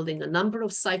was building a number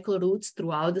of cycle routes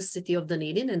throughout the city of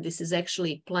Dunedin. And this is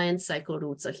actually planned cycle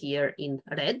routes are here in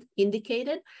red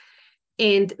indicated.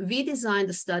 And we designed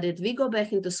the study that we go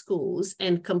back into schools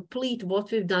and complete what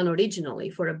we've done originally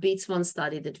for a BEATS 1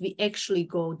 study, that we actually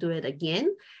go do it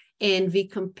again. And we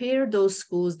compare those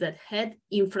schools that had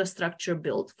infrastructure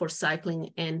built for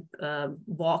cycling and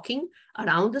walking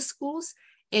around the schools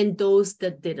and those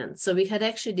that didn't. So we had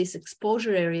actually these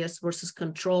exposure areas versus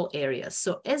control areas.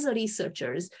 So as a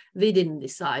researchers, we didn't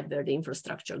decide where the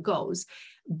infrastructure goes,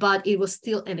 but it was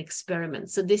still an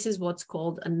experiment. So this is what's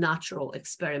called a natural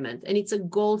experiment. And it's a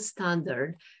gold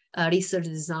standard research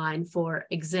design for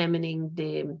examining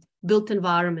the built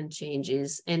environment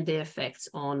changes and the effects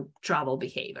on travel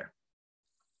behavior.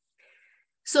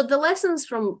 So the lessons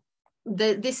from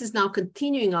this is now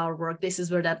continuing our work. This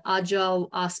is where that agile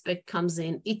aspect comes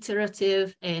in,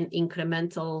 iterative and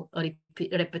incremental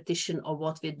repetition of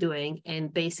what we're doing,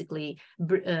 and basically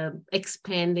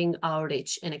expanding our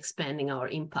reach and expanding our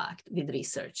impact with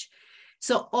research.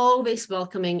 So always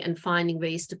welcoming and finding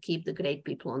ways to keep the great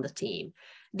people on the team.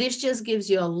 This just gives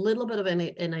you a little bit of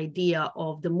an idea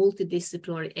of the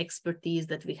multidisciplinary expertise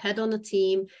that we had on the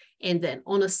team. And then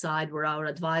on the side were our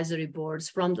advisory boards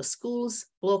from the schools,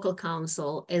 local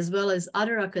council, as well as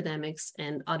other academics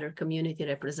and other community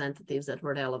representatives that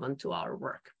were relevant to our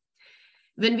work.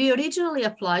 When we originally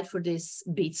applied for this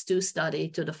BEATS 2 study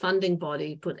to the funding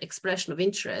body, put expression of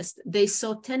interest, they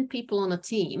saw 10 people on a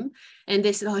team and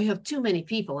they said, oh, you have too many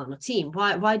people on a team.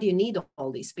 Why do you need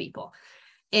all these people?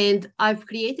 And I've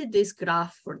created this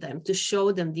graph for them to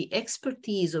show them the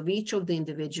expertise of each of the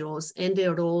individuals and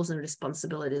their roles and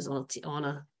responsibilities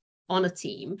on a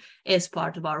team as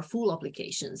part of our full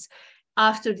applications.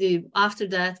 After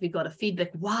that, we got a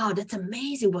feedback, wow, that's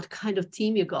amazing what kind of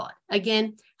team you got.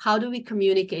 Again, how do we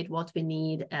communicate what we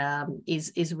need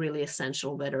is really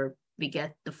essential, whether we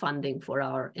get the funding for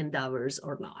our endeavors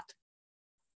or not.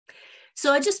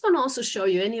 So I just want to also show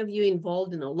you, any of you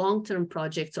involved in a long-term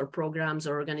projects or programs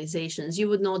or organizations, you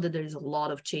would know that there's a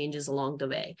lot of changes along the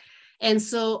way. And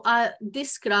so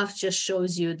this graph just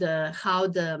shows you how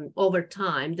over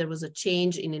time, there was a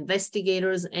change in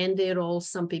investigators and their roles.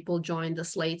 Some people joined the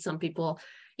slate, some people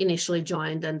initially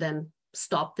joined and then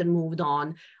stopped and moved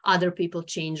on. Other people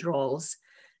changed roles.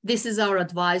 This is our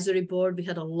advisory board. We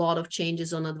had a lot of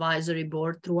changes on advisory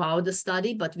board throughout the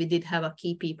study, but we did have a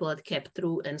key people that kept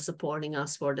through and supporting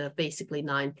us for the basically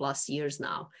 9+ years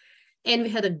now. And we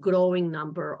had a growing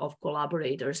number of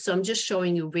collaborators. So I'm just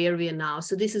showing you where we are now.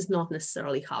 So this is not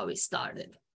necessarily how we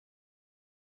started.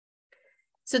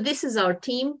 So this is our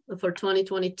team for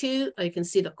 2022. You can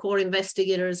see the core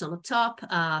investigators on the top,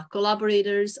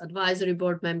 collaborators, advisory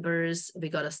board members. We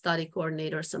got a study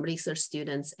coordinator, some research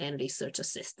students, and research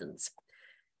assistants.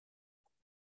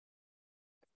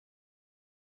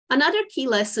 Another key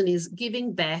lesson is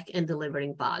giving back and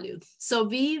delivering value. So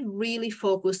we really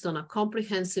focused on a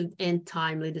comprehensive and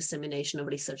timely dissemination of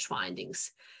research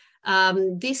findings.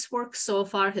 This work so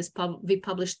far we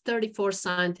published 34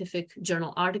 scientific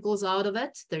journal articles out of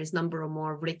it. There is a number of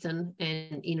more written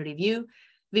and in review.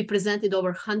 We presented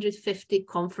over 150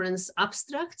 conference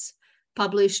abstracts,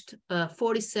 published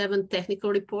 47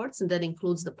 technical reports, and that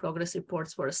includes the progress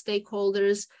reports for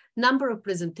stakeholders, number of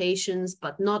presentations,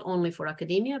 but not only for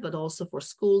academia, but also for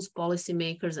schools,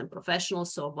 policymakers, and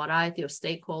professionals, so a variety of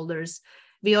stakeholders.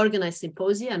 We organized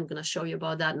symposia, I'm going to show you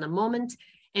about that in a moment,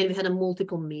 and we had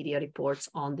multiple media reports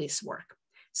on this work.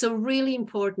 So really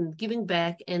important, giving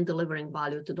back and delivering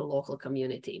value to the local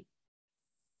community.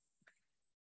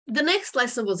 The next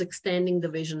lesson was extending the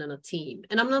vision in a team.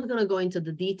 And I'm not going to go into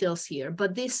the details here,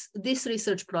 but this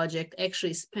research project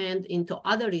actually spanned into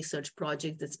other research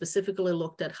projects that specifically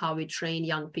looked at how we train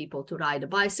young people to ride a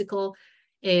bicycle.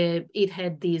 It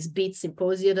had these BEAT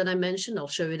symposia that I mentioned. I'll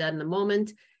show you that in a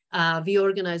moment. We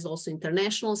organized also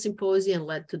international symposia and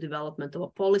led to development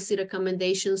of policy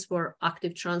recommendations for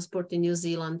active transport in New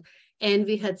Zealand. And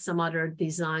we had some other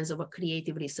designs of a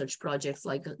creative research projects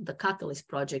like the Catalyst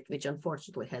project, which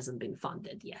unfortunately hasn't been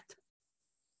funded yet.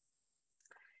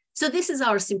 So this is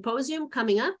our symposium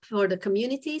coming up for the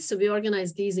community. So we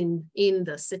organized these in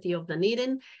the city of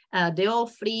Dunedin. They're all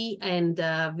free, and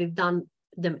we've done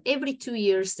them every 2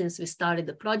 years since we started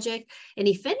the project. And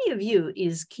if any of you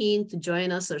is keen to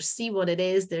join us or see what it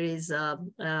is, there is a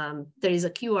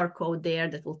QR code there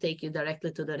that will take you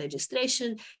directly to the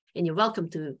registration. And you're welcome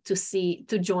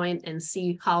to join and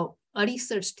see how a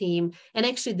research team and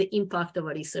actually the impact of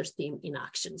a research team in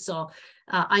action. So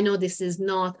I know this is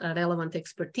not a relevant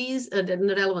expertise, a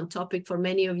relevant topic for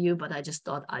many of you, but I just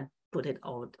thought I'd put it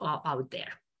out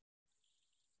there.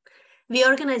 We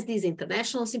organized these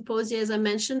international symposia, as I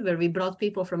mentioned, where we brought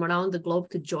people from around the globe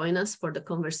to join us for the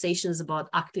conversations about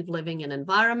active living and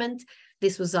environment.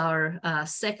 This was our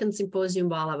second symposium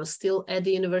while I was still at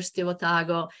the University of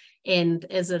Otago. And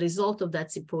as a result of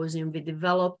that symposium, we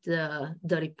developed the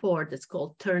report that's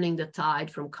called Turning the Tide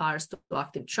from Cars to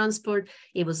Active Transport.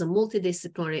 It was a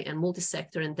multidisciplinary and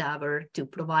multi-sector endeavor to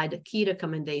provide key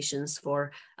recommendations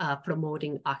for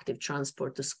promoting active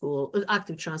transport to school,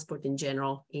 active transport in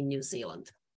general in New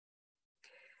Zealand.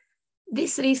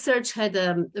 This research had,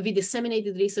 we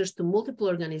disseminated research to multiple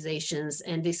organizations,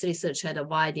 and this research had a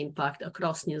wide impact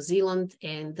across New Zealand,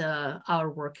 and our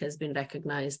work has been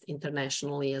recognized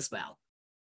internationally as well.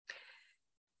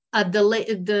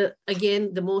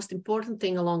 Again, the most important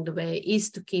thing along the way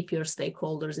is to keep your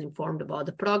stakeholders informed about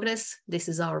the progress. This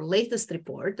is our latest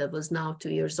report that was now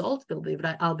 2 years old.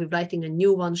 I'll be writing a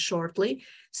new one shortly.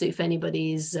 So if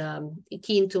anybody is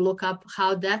keen to look up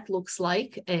how that looks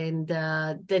like, and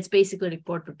that's basically a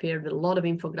report prepared with a lot of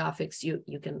infographics,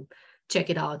 you can check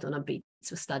it out on a BEAT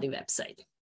study website.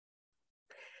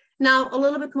 Now, a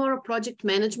little bit more of project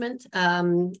management.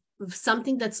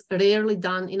 Something that's rarely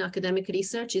done in academic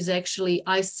research is actually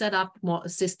I set up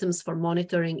systems for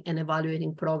monitoring and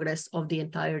evaluating progress of the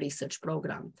entire research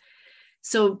program.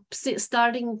 So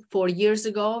starting 4 years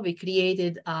ago, we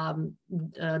created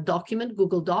a document,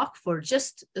 Google Doc, for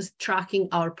just tracking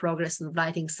our progress in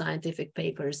writing scientific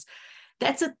papers.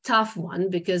 That's a tough one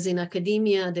because in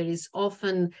academia, there is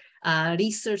often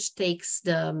research takes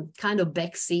the kind of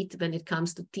backseat when it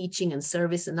comes to teaching and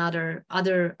service and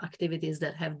other activities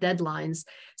that have deadlines.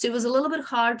 So it was a little bit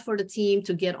hard for the team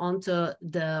to get onto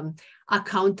the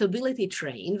accountability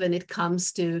train when it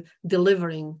comes to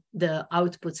delivering the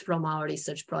outputs from our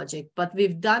research project. But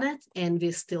we've done it and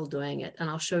we're still doing it. And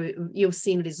I'll show you, you've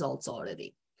seen results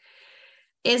already.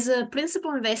 As a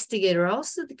principal investigator, I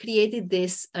also created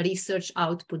this research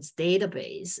outputs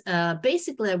database.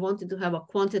 Basically, I wanted to have a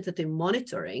quantitative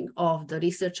monitoring of the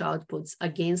research outputs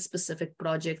against specific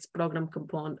projects,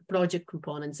 project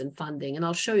components, and funding. And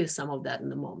I'll show you some of that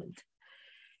in a moment.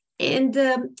 And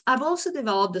I've also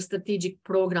developed a strategic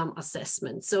program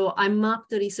assessment. So I mapped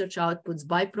the research outputs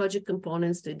by project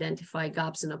components to identify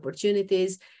gaps and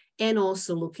opportunities, and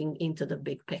also looking into the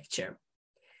big picture.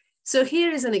 So here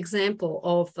is an example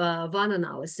of one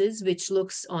analysis, which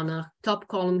looks on a top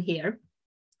column here.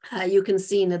 You can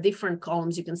see in the different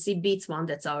columns, you can see BEATS 1,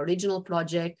 that's our original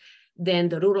project, then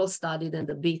the rural study, then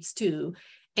the BEATS 2.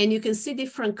 And you can see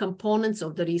different components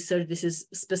of the research. This is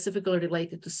specifically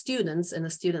related to students and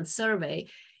a student survey.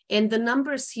 And the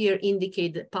numbers here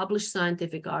indicate the published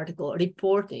scientific article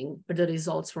reporting the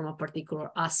results from a particular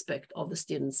aspect of the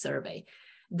student survey.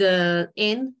 The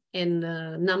N and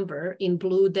number. In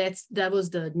blue, that was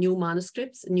the new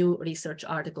manuscripts, new research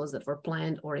articles that were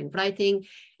planned or in writing.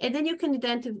 And then you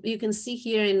can see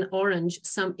here in orange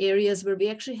some areas where we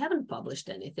actually haven't published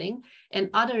anything, and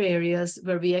other areas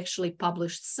where we actually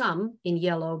published some in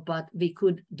yellow, but we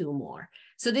could do more.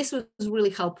 So this was really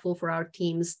helpful for our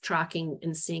teams tracking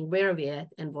and seeing where we're at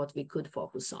and what we could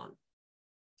focus on.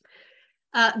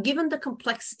 Given the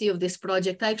complexity of this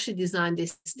project, I actually designed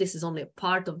this. This is only a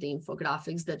part of the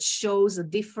infographics that shows the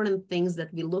different things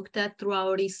that we looked at through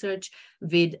our research,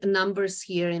 with numbers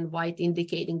here in white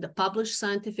indicating the published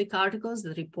scientific articles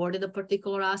that reported the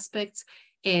particular aspects,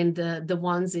 and the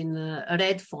ones in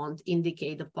red font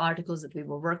indicate the articles that we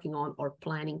were working on or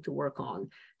planning to work on,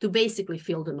 to basically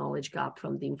fill the knowledge gap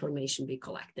from the information we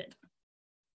collected.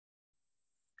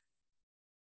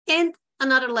 And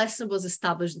another lesson was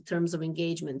established in terms of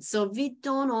engagement. So we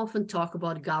don't often talk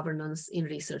about governance in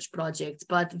research projects,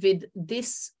 but with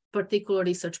this particular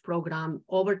research program,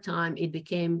 over time, it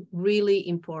became really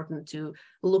important to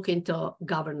look into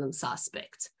governance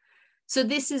aspects. So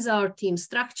this is our team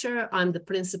structure. I'm the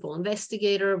principal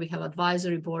investigator. We have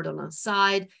advisory board on our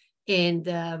side, and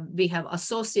we have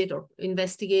associate or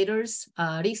investigators,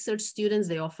 research students.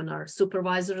 They often are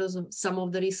supervisors of some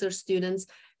of the research students.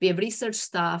 We have research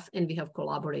staff, and we have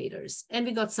collaborators. And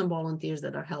we got some volunteers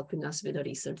that are helping us with the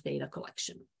research data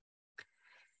collection.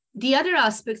 The other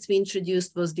aspects we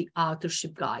introduced was the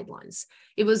authorship guidelines.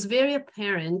 It was very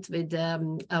apparent with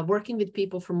working with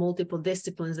people from multiple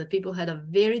disciplines that people had a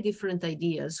very different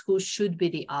ideas who should be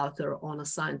the author on a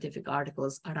scientific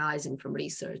articles arising from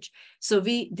research. So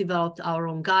we developed our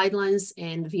own guidelines,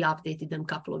 and we updated them a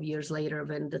couple of years later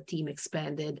when the team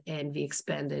expanded, and we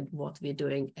expanded what we're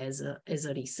doing as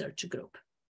a research group.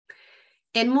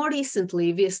 And more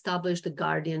recently, we established the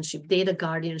data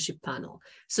guardianship panel.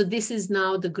 So this is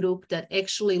now the group that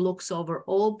actually looks over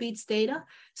all BEADS data.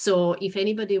 So if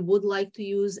anybody would like to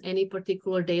use any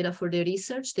particular data for their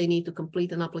research, they need to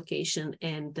complete an application,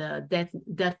 and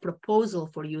that proposal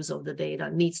for use of the data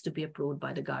needs to be approved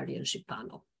by the guardianship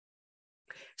panel.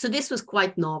 So this was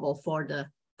quite novel for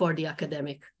the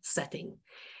academic setting.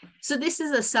 So this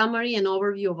is a summary and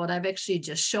overview of what I've actually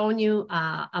just shown you,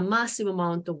 a massive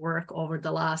amount of work over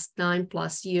the last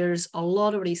 9+ years, a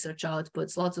lot of research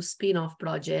outputs, lots of spin-off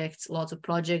projects, lots of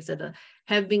projects that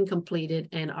have been completed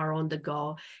and are on the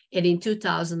go. And in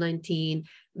 2019,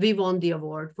 we won the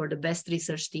award for the best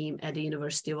research team at the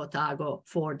University of Otago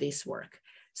for this work.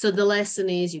 So the lesson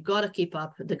is you got to keep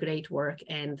up the great work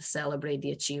and celebrate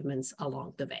the achievements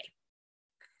along the way.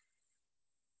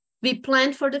 We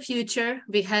planned for the future.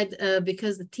 We had,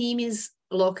 because the team is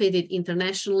located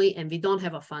internationally and we don't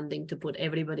have a funding to put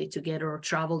everybody together or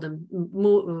travel them,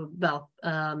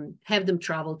 have them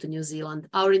travel to New Zealand.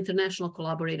 Our international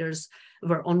collaborators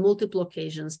were on multiple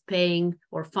occasions paying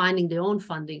or finding their own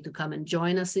funding to come and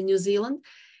join us in New Zealand.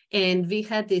 And we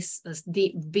had this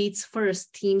BEADS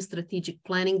first team strategic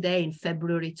planning day in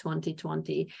February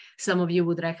 2020. Some of you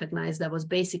would recognize that was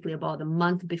basically about a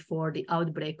month before the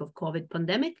outbreak of COVID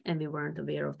pandemic, and we weren't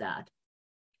aware of that.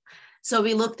 So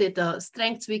we looked at the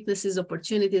strengths, weaknesses,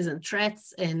 opportunities, and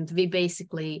threats, and we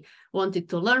basically wanted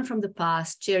to learn from the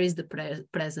past, cherish the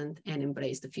present, and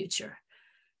embrace the future.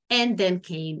 And then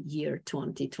came year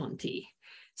 2020.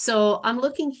 So I'm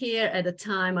looking here at the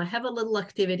time. I have a little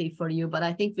activity for you, but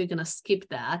I think we're going to skip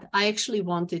that. I actually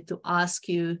wanted to ask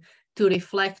you to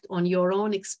reflect on your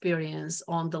own experience,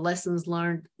 on the lessons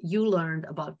you learned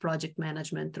about project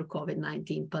management through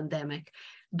COVID-19 pandemic.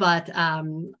 But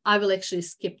I will actually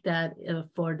skip that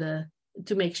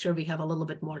to make sure we have a little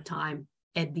bit more time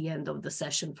at the end of the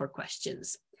session for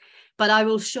questions. But I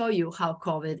will show you how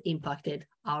COVID impacted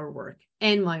our work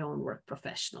and my own work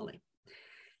professionally.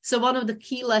 So one of the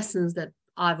key lessons that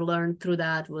I've learned through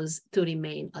that was to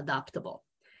remain adaptable.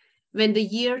 When the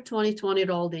year 2020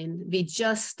 rolled in, we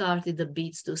just started the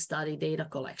BEADS 2 study data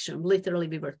collection. Literally,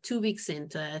 we were 2 weeks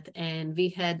into it, and we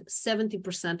had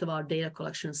 70% of our data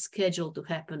collection scheduled to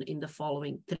happen in the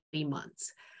following 3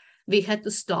 months. We had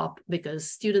to stop because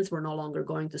students were no longer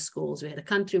going to schools. We had a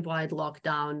countrywide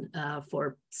lockdown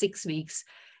for 6 weeks.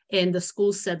 And the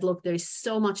school said, look, there is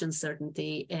so much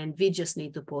uncertainty, and we just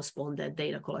need to postpone that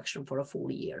data collection for a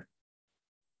full year.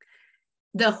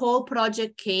 The whole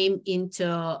project came into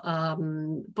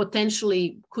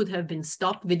potentially could have been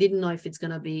stopped. We didn't know if it's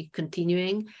going to be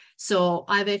continuing. So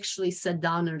I've actually sat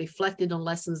down and reflected on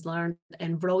lessons learned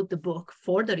and wrote the book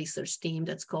for the research team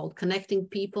that's called Connecting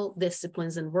People,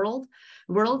 Disciplines, and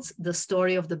Worlds, the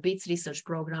story of the BEATS research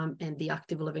program and the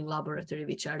active living laboratory,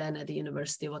 which I ran at the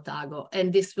University of Otago.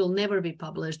 And this will never be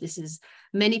published. This is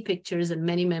many pictures and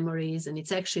many memories, and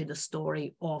it's actually the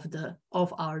story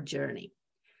of our journey.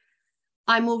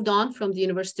 I moved on from the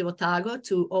University of Otago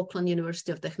to Auckland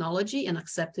University of Technology and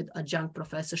accepted a adjunct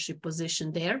professorship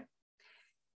position there.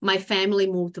 My family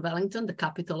moved to Wellington, the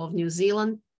capital of New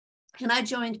Zealand, and I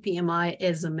joined PMI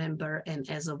as a member and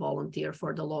as a volunteer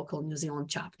for the local New Zealand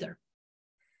chapter.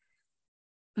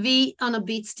 We on a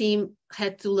BEATS team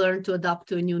had to learn to adapt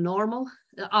to a new normal.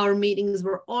 Our meetings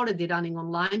were already running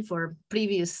online for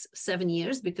previous 7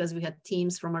 years because we had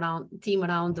teams around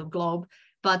the globe.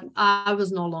 But I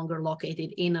was no longer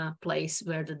located in a place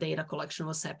where the data collection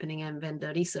was happening and when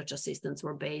the research assistants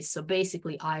were based. So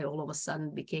basically, I all of a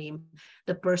sudden became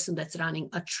the person that's running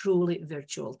a truly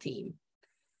virtual team.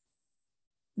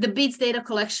 The BEATS data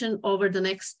collection over the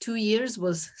next 2 years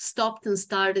was stopped and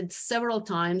started several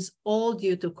times, all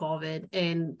due to COVID.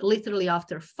 And literally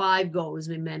after 5 goes,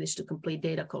 we managed to complete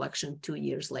data collection 2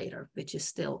 years later, which is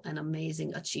still an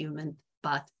amazing achievement,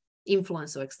 but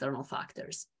influence of external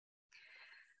factors.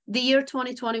 The year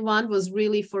 2021 was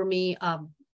really for me a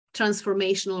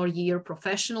transformational year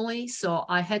professionally. So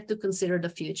I had to consider the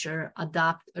future,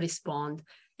 adapt, respond,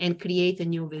 and create a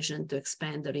new vision to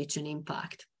expand the reach and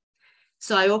impact.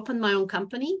 So I opened my own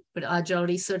company with Agile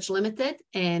Research Limited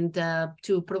and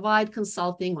to provide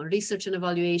consulting on research and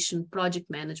evaluation, project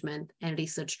management, and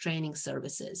research training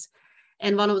services.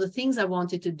 And one of the things I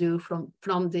wanted to do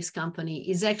from this company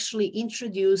is actually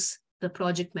introduce the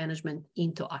project management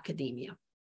into academia.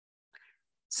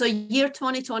 So year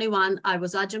 2021, I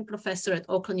was adjunct professor at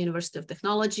Auckland University of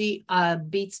Technology.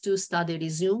 BEATS 2 study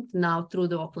resumed now through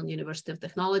the Auckland University of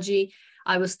Technology.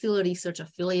 I was still a research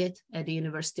affiliate at the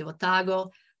University of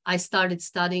Otago. I started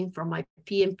studying for my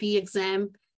PMP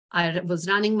exam. I was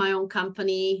running my own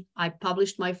company. I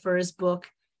published my first book.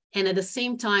 And at the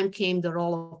same time came the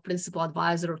role of principal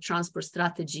advisor of transport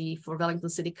strategy for Wellington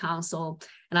City Council.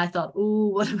 And I thought, ooh,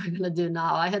 what am I going to do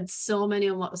now? I had so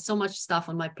much stuff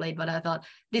on my plate, but I thought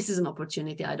this is an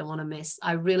opportunity I don't want to miss.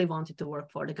 I really wanted to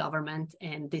work for the government.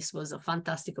 And this was a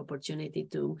fantastic opportunity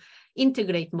to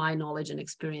integrate my knowledge and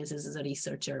experiences as a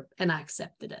researcher. And I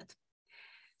accepted it.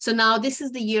 So now this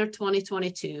is the year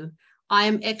 2022. I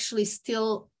am actually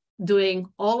still doing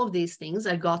all of these things.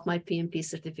 I got my PMP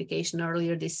certification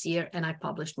earlier this year and I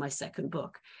published my second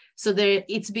book. So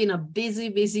it's been a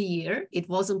busy year. It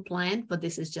wasn't planned, but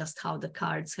this is just how the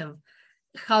cards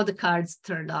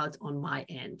turned out on my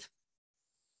end.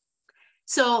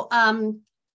 So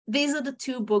these are the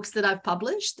 2 books that I've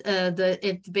published.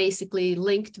 It's basically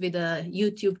linked with a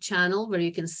YouTube channel where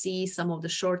you can see some of the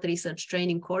short research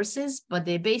training courses, but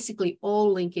they're basically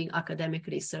all linking academic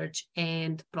research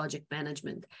and project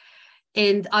management.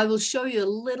 And I will show you a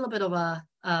little bit of a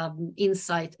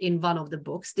insight in one of the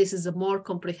books. This is a more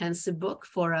comprehensive book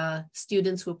for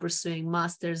students who are pursuing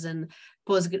master's and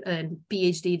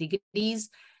PhD degrees.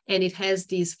 And it has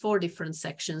these 4 different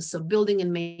sections. So building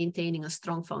and maintaining a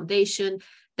strong foundation.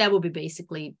 That will be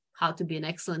basically how to be an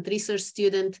excellent research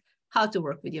student, how to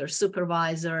work with your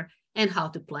supervisor, and how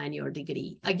to plan your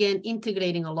degree. Again,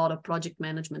 integrating a lot of project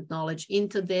management knowledge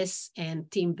into this and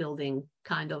team building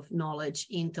kind of knowledge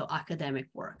into academic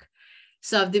work.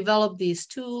 So I've developed these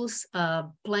tools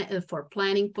for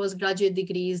planning postgraduate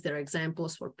degrees. There are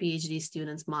examples for PhD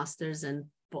students, masters, and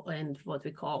what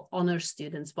we call honor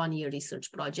students, 1-year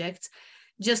research projects,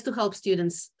 just to help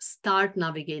students start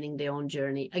navigating their own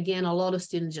journey. Again, a lot of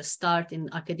students just start in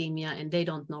academia and they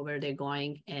don't know where they're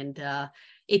going. And so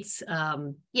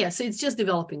it's just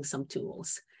developing some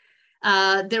tools.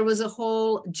 There was a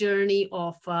whole journey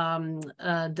of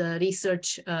the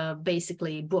research,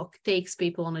 basically book takes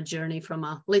people on a journey from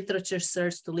a literature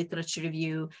search to literature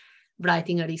review,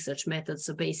 writing a research method.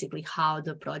 So basically how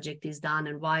the project is done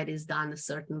and why it is done a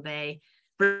certain way,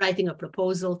 writing a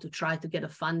proposal to try to get a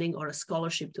funding or a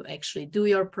scholarship to actually do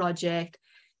your project,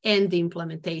 and the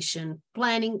implementation,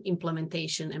 planning,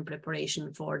 implementation, and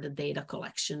preparation for the data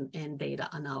collection and data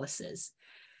analysis.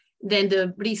 Then the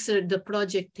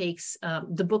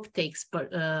book takes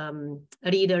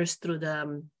readers through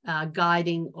the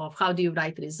guiding of how do you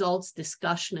write results,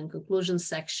 discussion and conclusion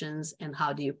sections, and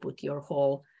how do you put your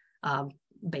whole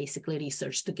basically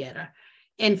research together.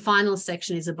 And final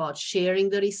section is about sharing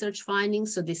the research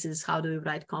findings. So this is how do we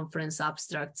write conference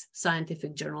abstracts,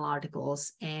 scientific journal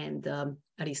articles, and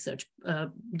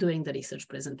doing the research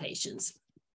presentations.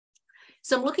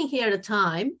 So I'm looking here at the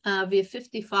time. We're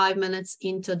 55 minutes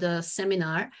into the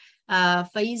seminar.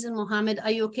 Faiz and Mohammed,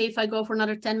 are you okay if I go for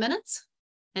another 10 minutes?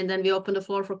 And then we open the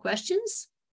floor for questions?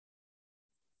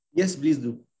 Yes, please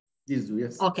do. Please do,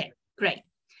 yes. Okay, great.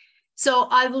 So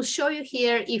I will show you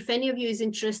here, if any of you is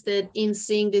interested in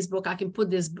seeing this book, I can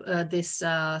put this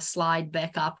slide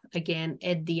back up again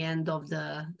at the end of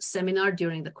the seminar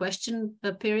during the question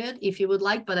period, if you would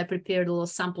like, but I prepared a little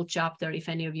sample chapter. If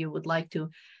any of you would like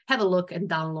to have a look and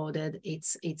download it,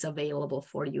 it's available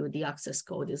for you. The access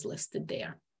code is listed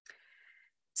there.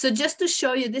 So just to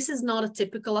show you, this is not a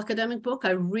typical academic book.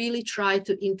 I really try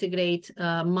to integrate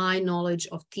my knowledge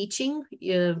of teaching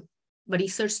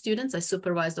research students. I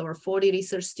supervised over 40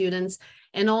 research students,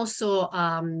 and also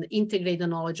integrate the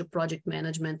knowledge of project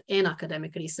management and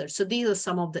academic research. So these are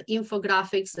some of the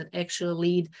infographics that actually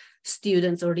lead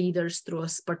students or readers through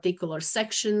particular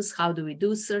sections. How do we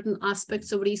do certain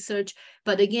aspects of research?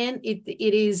 But again, it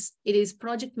is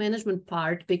project management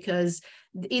part, because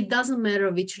it doesn't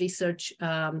matter which research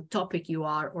topic you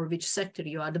are or which sector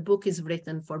you are. The book is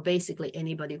written for basically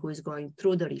anybody who is going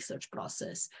through the research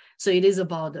process. So it is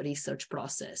about the research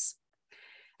process.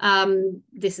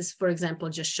 This is, for example,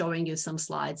 just showing you some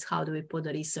slides. How do we put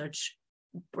a research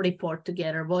report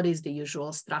together? What is the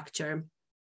usual structure?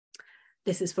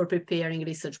 This is for preparing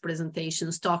research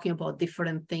presentations, talking about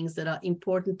different things that are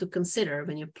important to consider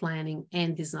when you're planning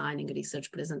and designing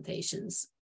research presentations.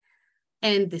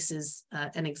 And this is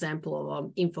an example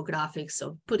of infographics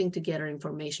of putting together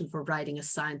information for writing a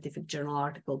scientific journal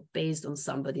article based on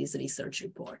somebody's research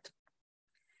report.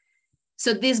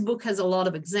 So this book has a lot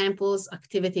of examples,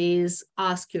 activities,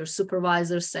 ask your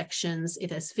supervisor sections.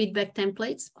 It has feedback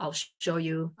templates. I'll show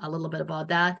you a little bit about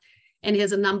that. And it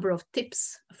has a number of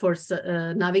tips for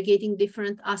navigating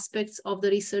different aspects of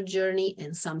the research journey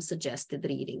and some suggested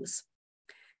readings.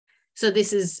 So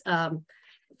this is,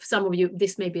 some of you,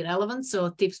 this may be relevant. So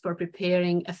tips for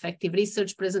preparing effective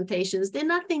research presentations. They're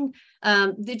nothing,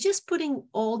 they're just putting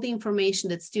all the information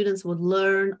that students would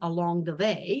learn along the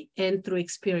way and through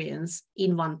experience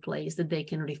in one place that they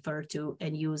can refer to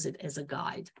and use it as a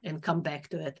guide and come back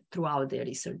to it throughout their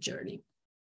research journey.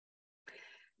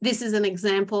 This is an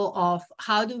example of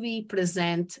how do we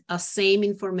present a same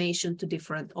information to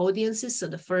different audiences. So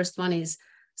the first one is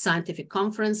scientific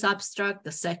conference abstract.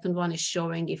 The second one is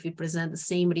showing if we present the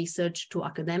same research to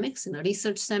academics in a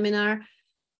research seminar.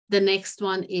 The next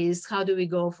one is how do we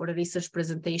go for a research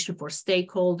presentation for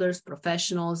stakeholders,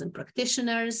 professionals, and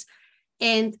practitioners?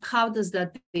 And how does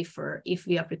that differ if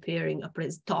we are preparing a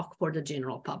talk for the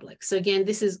general public? So again,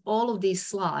 this is all of these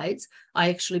slides are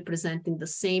actually presenting the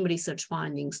same research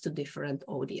findings to different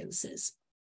audiences.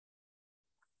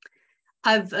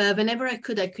 Whenever I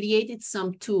could, I created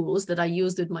some tools that I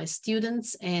used with my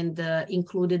students and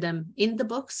included them in the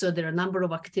book. So there are a number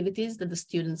of activities that the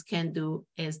students can do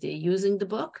as they're using the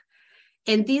book.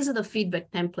 And these are the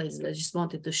feedback templates that I just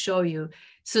wanted to show you.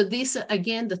 So these are,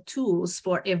 again, the tools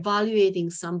for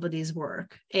evaluating somebody's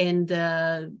work and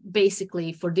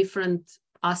basically for different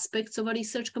aspects of a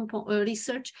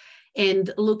research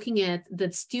and looking at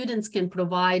that students can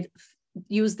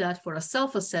use that for a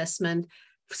self-assessment.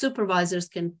 Supervisors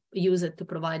can use it to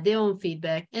provide their own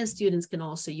feedback, and students can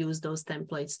also use those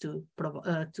templates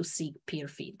to seek peer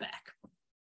feedback.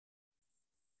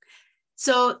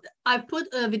 So I put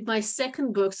with my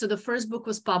second book, so the first book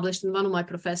was published and one of my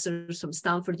professors from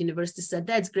Stanford University said,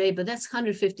 that's great, but that's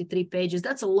 153 pages.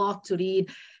 That's a lot to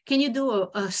read. Can you do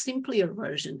a simpler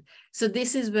version? So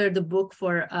this is where the book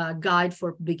for Guide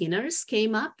for Beginners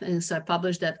came up. And so I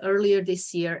published that earlier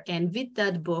this year. And with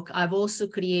that book, I've also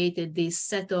created this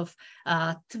set of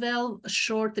 12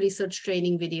 short research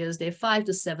training videos. They're 5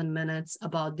 to 7 minutes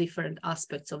about different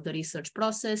aspects of the research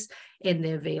process. And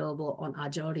they're available on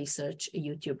Agile Research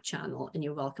YouTube channel. And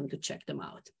you're welcome to check them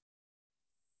out.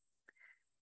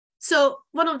 So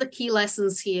one of the key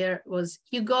lessons here was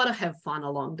you got to have fun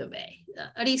along the way.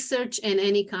 Research and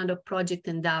any kind of project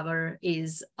endeavor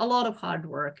is a lot of hard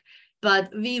work,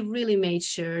 but we really made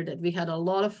sure that we had a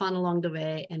lot of fun along the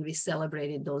way and we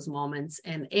celebrated those moments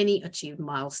and any achieved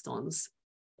milestones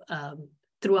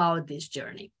throughout this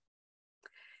journey.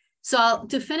 So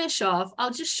to finish off,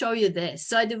 I'll just show you this.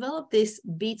 So I developed this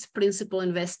BEATS Principal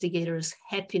Investigators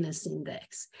Happiness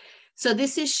Index. So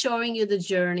this is showing you the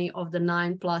journey of the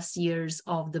 9+ years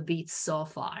of the BEATS so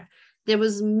far. there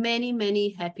was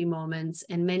many happy moments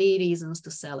and many reasons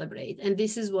to celebrate. And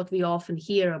this is what we often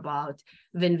hear about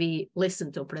when we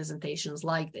listen to presentations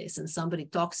like this and somebody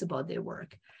talks about their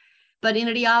work. But in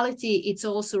reality, it's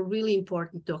also really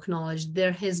important to acknowledge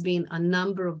there has been a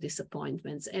number of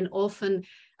disappointments, and often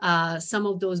some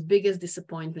of those biggest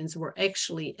disappointments were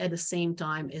actually at the same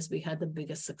time as we had the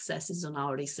biggest successes on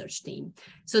our research team.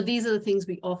 So these are the things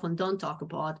we often don't talk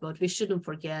about, but we shouldn't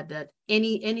forget that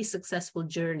any successful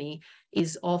journey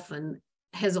is often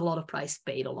has a lot of price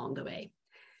paid along the way.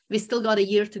 We still got a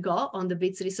year to go on the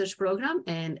BITS research program,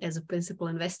 and as a principal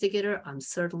investigator, I'm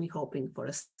certainly hoping for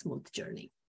a smooth journey.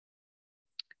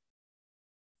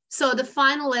 So the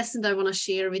final lesson that I want to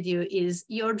share with you is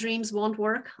your dreams won't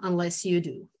work unless you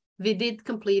do. We did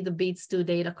complete the BITS 2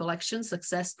 data collection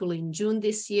successfully in June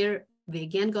this year. We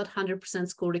again got 100%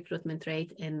 school recruitment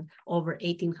rate and over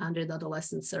 1,800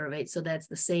 adolescents surveyed. So that's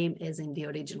the same as in the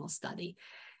original study.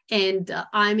 And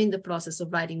I'm in the process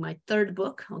of writing my third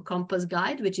book on Compass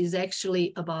Guide, which is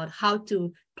actually about how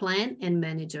to plan and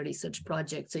manage a research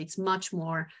project. So it's much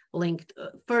more linked,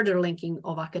 further linking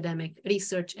of academic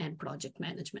research and project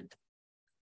management.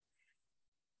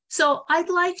 So I'd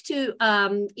like to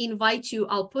invite you,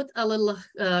 I'll put a little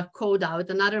code out,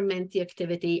 another Menti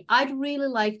activity. I'd really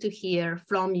like to hear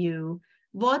from you.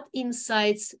 What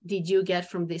insights did you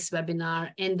get from this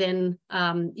webinar? And then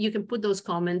you can put those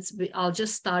comments. I'll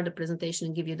just start the presentation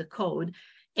and give you the code.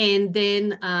 And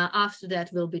then after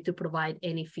that will be to provide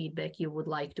any feedback you would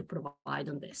like to provide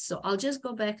on this. So I'll just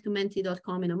go back to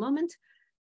menti.com in a moment.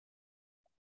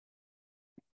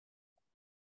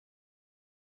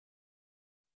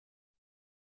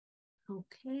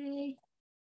 Okay.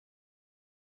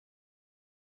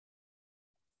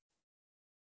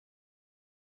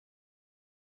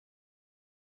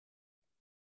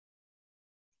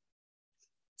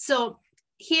 So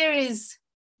here is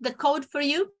the code for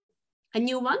you, a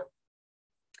new one.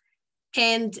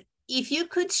 And if you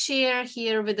could share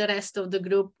here with the rest of the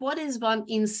group, what is one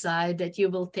insight that you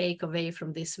will take away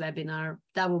from this webinar?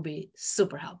 That will be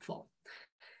super helpful.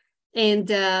 And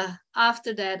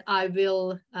after that, I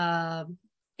will,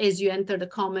 as you enter the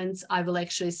comments, I will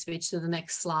actually switch to the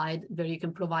next slide where you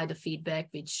can provide the feedback,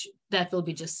 which that will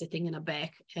be just sitting in the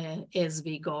back as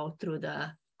we go through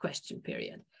the question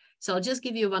period. So I'll just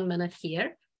give you 1 minute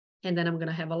here, and then I'm going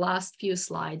to have a last few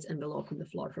slides and we'll open the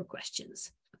floor for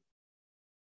questions.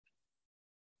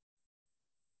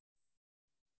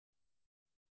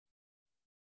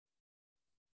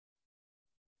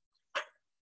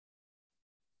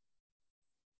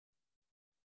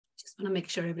 Just want to make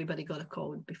sure everybody got a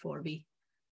code before we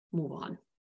move on.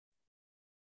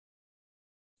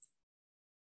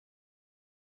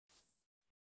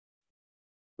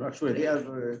 Actually, they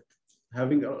are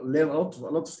having learn a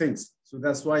lot of things, so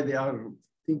that's why they are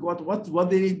think what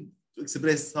they need to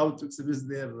express, how to express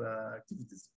their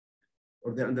activities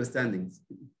or their understandings.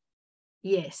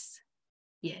 Yes.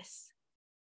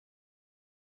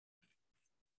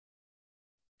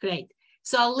 Great.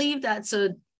 So I'll leave that. So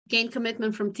gain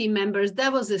commitment from team members,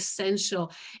 that was essential.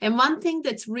 And one thing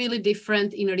that's really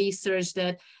different in research,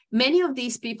 that many of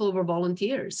these people were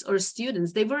volunteers or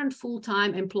students. They weren't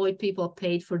full-time employed people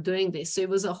paid for doing this. So it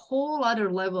was a whole other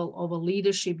level of a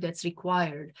leadership that's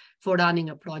required for running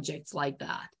a project like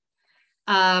that.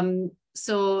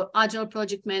 So Agile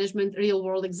project management, real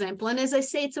world example. And as I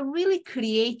say, it's a really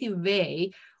creative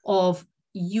way of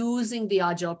using the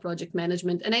Agile project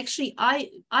management. And actually, I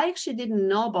actually didn't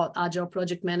know about Agile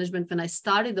project management when I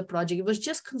started the project. It was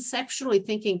just conceptually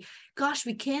thinking, gosh,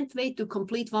 we can't wait to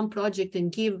complete one project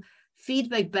and give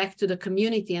feedback back to the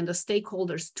community and the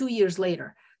stakeholders 2 years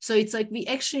later. So it's like we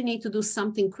actually need to do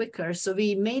something quicker. So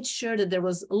we made sure that there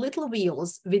was little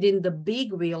wheels within the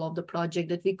big wheel of the project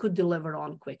that we could deliver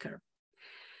on quicker.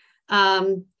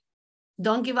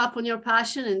 Don't give up on your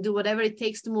passion and do whatever it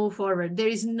takes to move forward. There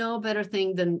is no better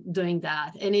thing than doing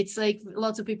that. And it's like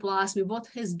lots of people ask me, what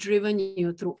has driven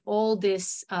you through all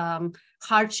this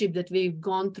hardship that we've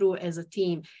gone through as a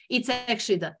team? It's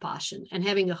actually that passion and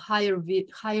having a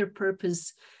higher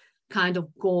purpose kind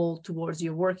of goal towards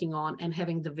you're working on and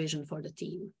having the vision for the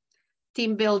team.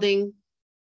 Team building,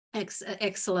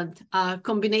 excellent.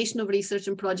 Combination of research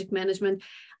and project management.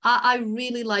 I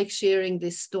really like sharing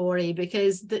this story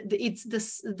because it's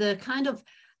the kind of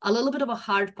a little bit of a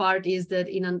hard part is that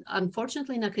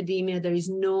unfortunately in academia, there is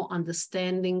no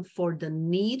understanding for the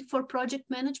need for project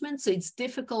management. So it's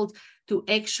difficult to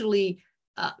actually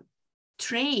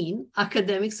train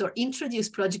academics or introduce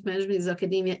project management in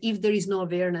academia if there is no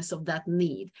awareness of that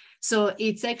need. So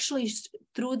it's actually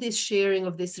through this sharing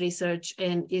of this research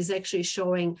and is actually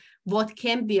showing what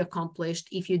can be accomplished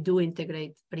if you do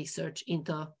integrate research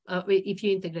into, if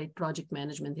you integrate project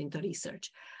management into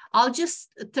research. I'll just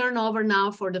turn over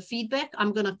now for the feedback.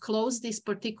 I'm going to close this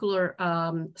particular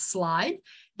slide,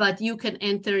 but you can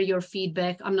enter your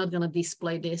feedback. I'm not going to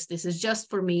display this. This is just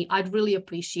for me. I'd really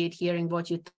appreciate hearing what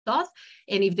you thought.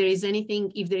 And if there is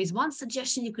anything, if there is one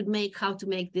suggestion you could make how to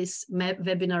make this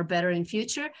webinar better in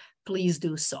future, please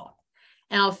do so.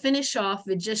 And I'll finish off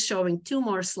with just showing 2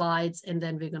 more slides, and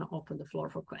then we're going to open the floor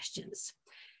for questions.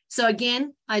 So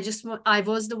again, I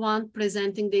was the one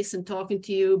presenting this and talking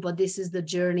to you, but this is the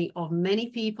journey of many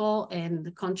people and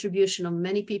the contribution of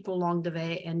many people along the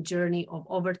way, and journey of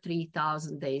over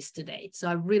 3,000 days to date. So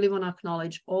I really want to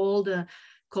acknowledge all the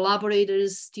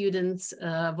collaborators, students,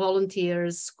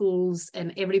 volunteers, schools,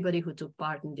 and everybody who took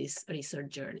part in this research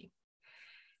journey.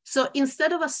 So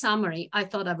instead of a summary, I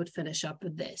thought I would finish up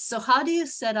with this. So how do you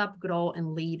set up, grow,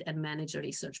 and lead and manage a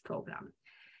research program?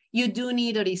 You do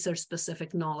need a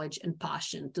research-specific knowledge and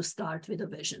passion to start with a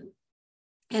vision.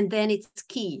 And then it's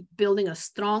key, building a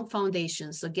strong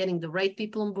foundation, so getting the right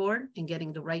people on board and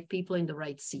getting the right people in the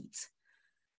right seats.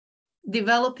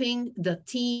 Developing the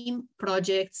team,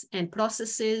 projects, and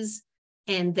processes,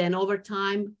 and then over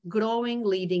time, growing,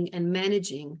 leading, and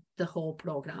managing the whole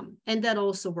program. And that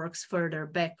also works further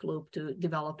back loop to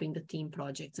developing the team,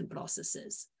 projects, and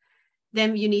processes.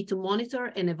 Then you need to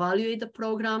monitor and evaluate the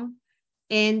program,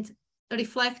 and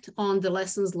reflect on the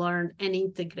lessons learned and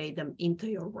integrate them into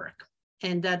your work.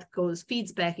 And that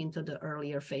feeds back into the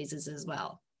earlier phases as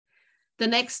well. The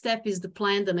next step is to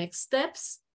plan the next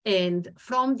steps. And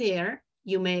from there,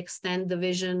 you may extend the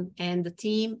vision and the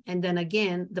team. And then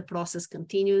again, the process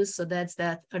continues. So that's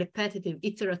that repetitive,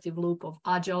 iterative loop of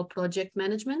agile project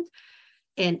management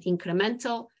and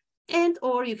incremental,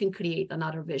 or you can create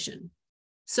another vision.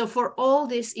 So for all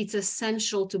this, it's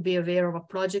essential to be aware of a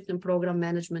project and program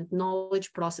management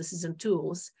knowledge, processes, and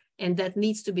tools, and that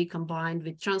needs to be combined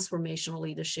with transformational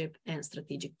leadership and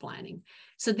strategic planning.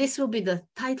 So this will be the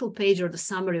title page or the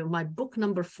summary of my book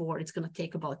number 4. It's going to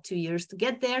take about 2 years to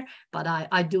get there, but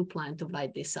I do plan to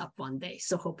write this up one day.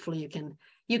 So hopefully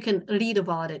you can read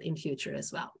about it in future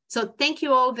as well. So thank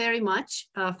you all very much.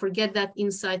 Forget that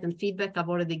insight and feedback. I've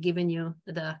already given you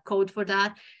the code for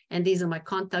that. And these are my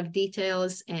contact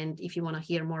details. And if you want to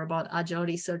hear more about Agile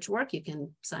research work, you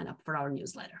can sign up for our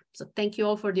newsletter. So thank you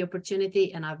all for the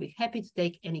opportunity, and I'll be happy to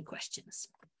take any questions.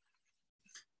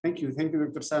 Thank you,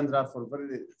 Dr. Sandra, for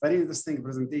very interesting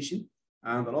presentation,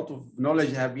 and a lot of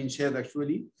knowledge have been shared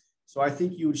actually. So I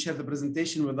think you will share the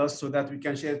presentation with us so that we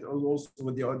can share it also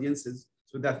with the audiences,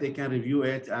 so that they can review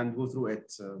it and go through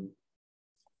it.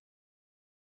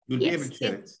 You'll be able to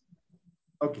share it.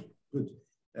 Okay, good.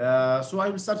 So I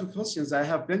will start with questions. I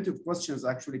have plenty of questions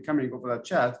actually coming over the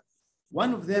chat.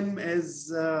 One of them is,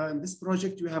 in this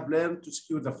project, you have learned to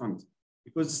secure the fund,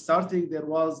 because starting there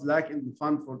was lack in the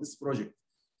fund for this project.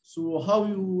 So how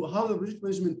the project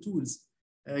management tools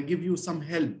give you some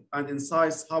help and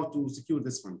insights how to secure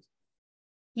this fund?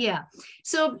 Yeah,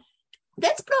 so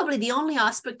that's probably the only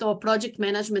aspect of project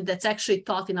management that's actually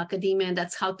taught in academia, and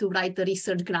that's how to write the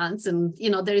research grants. And,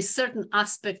 there is certain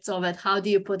aspects of it. How do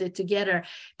you put it together?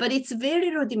 But it's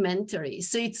very rudimentary.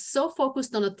 So it's so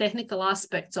focused on the technical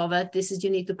aspects of it. This is,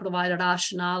 you need to provide a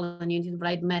rationale and you need to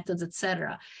write methods,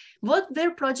 etc.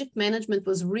 Where project management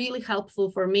was really helpful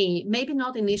for me, maybe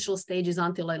not initial stages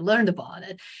until I learned about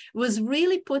it, was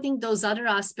really putting those other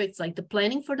aspects like the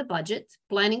planning for the budget,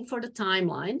 planning for the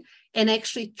timeline, and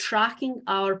actually tracking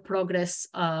our progress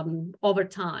over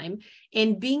time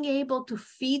and being able to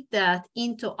feed that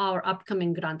into our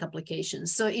upcoming grant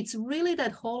applications. So it's really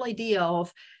that whole idea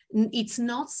of it's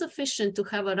not sufficient to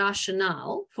have a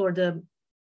rationale for the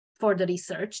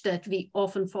research that we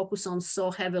often focus on so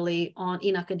heavily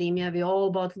in academia. We're all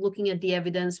about looking at the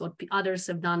evidence, what others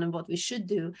have done and what we should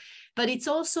do. But it's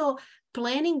also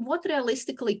planning what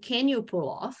realistically can you pull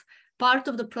off. Part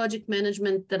of the project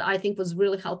management that I think was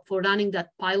really helpful, running that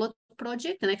pilot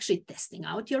project and actually testing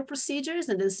out your procedures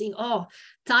and then seeing, oh,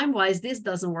 time-wise, this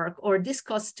doesn't work, or this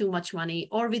costs too much money,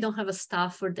 or we don't have a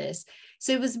staff for this.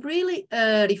 So it was really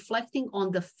reflecting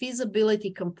on the feasibility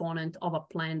component of a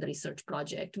planned research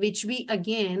project, which we,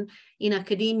 again, in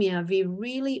academia, we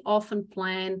really often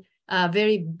plan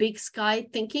very big sky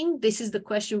thinking. This is the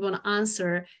question we want to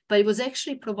answer, but it was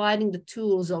actually providing the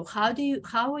tools of how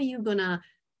are you going to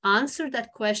answer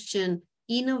that question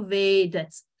in a way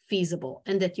that's feasible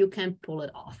and that you can pull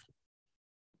it off.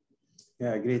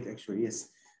 Yeah, great, actually, yes.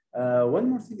 One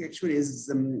more thing actually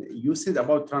is you said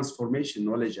about transformation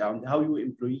knowledge and how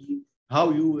you how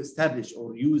you establish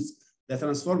or use the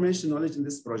transformation knowledge in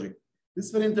this project. This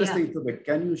is a very interesting topic.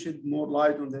 Can you shed more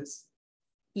light on this?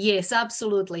 Yes,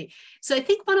 absolutely. So I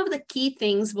think one of the key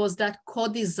things was that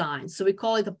co-design. So we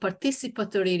call it a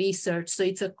participatory research. So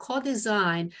it's a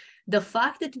co-design. The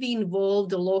fact that we involve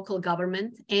the local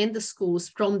government and the schools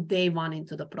from day one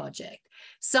into the project.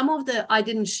 Some of I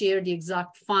didn't share the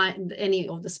exact any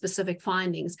of the specific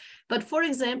findings, but for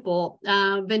example,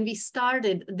 when we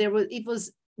started,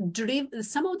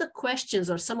 some of the questions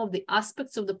or some of the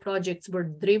aspects of the projects were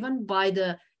driven by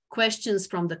the questions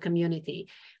from the community.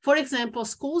 For example,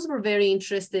 schools were very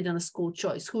interested in a school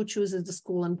choice, who chooses the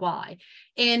school and why.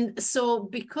 And so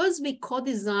because we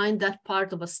co-designed that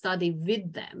part of a study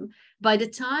with them, by the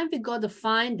time we got the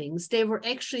findings, they were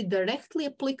actually directly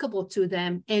applicable to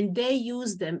them, and they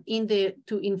used them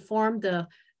to inform the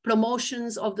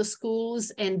promotions of the schools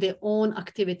and their own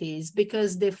activities,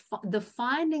 because the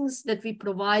findings that we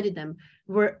provided them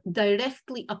were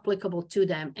directly applicable to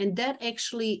them. And that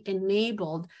actually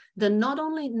enabled not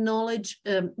only knowledge,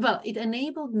 it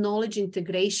enabled knowledge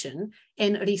integration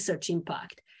and research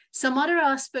impact. Some other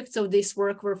aspects of this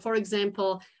work were, for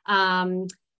example,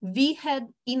 we had,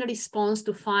 in response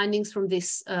to findings from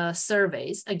these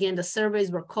surveys, again, the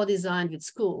surveys were co-designed with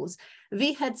schools.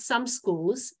 We had some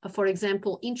schools, for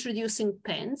example, introducing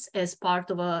pens as part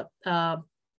of a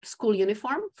school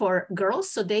uniform for girls,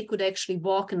 so they could actually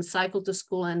walk and cycle to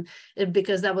school, and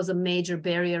because that was a major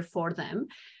barrier for them.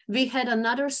 We had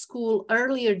another school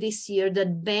earlier this year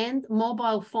that banned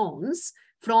mobile phones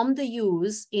from the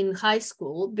use in high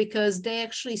school, because they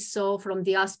actually saw from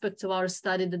the aspects of our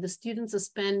study that the students are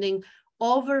spending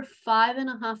over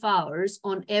 5.5 hours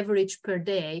on average per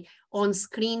day on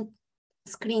screen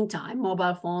time,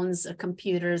 mobile phones,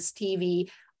 computers, TV,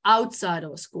 outside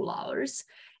of school hours.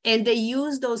 And they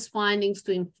use those findings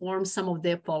to inform some of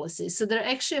their policies. So there are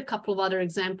actually a couple of other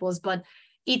examples, but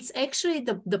it's actually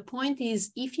the point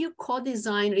is, if you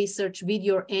co-design research with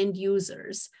your end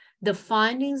users, the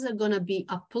findings are going to be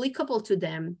applicable to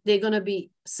them. They're going to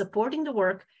be supporting the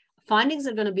work. Findings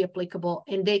are going to be applicable,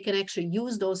 and they can actually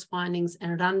use those findings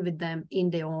and run with them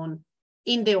in their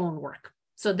own work.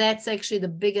 So that's actually the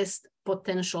biggest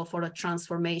potential for a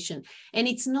transformation. And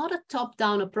it's not a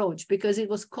top-down approach, because it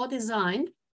was co-designed.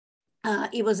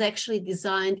 It was actually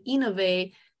designed in a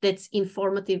way that's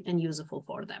informative and useful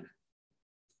for them.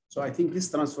 So I think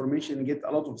this transformation get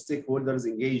a lot of stakeholders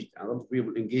engaged, a lot of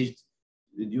people engaged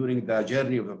during the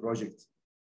journey of the project.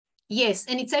 Yes,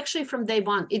 and it's actually from day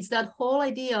one. It's that whole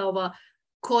idea of a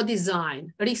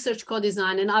co-design, research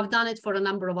co-design, and I've done it for a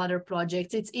number of other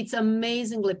projects. It's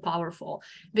amazingly powerful,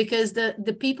 because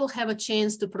the people have a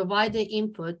chance to provide their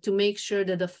input to make sure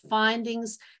that the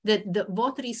findings that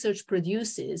what research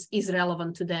produces is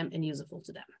relevant to them and useful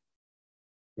to them.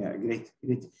 Yeah, great.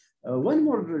 One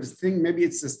more thing, maybe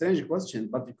it's a strange question,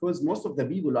 but because most of the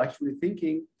people are actually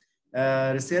thinking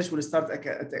research will start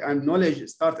and knowledge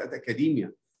start at academia.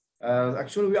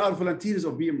 Actually, we are volunteers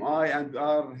of BMI, and we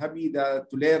are happy to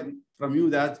learn from you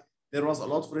that there was a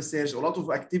lot of research, a lot of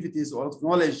activities, a lot of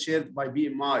knowledge shared by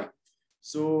BMI.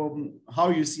 So how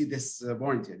you see this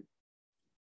point here?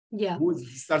 Yeah. Who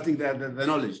is starting the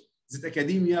knowledge? Is it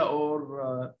academia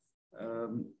or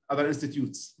other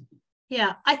institutes?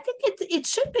 Yeah, I think it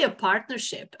should be a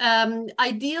partnership.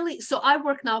 Ideally, so I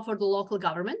work now for the local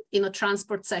government in the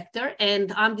transport sector,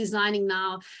 and I'm designing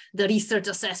now the research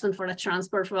assessment for the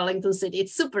transport for Wellington City.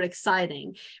 It's super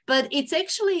exciting, but it's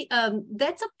actually,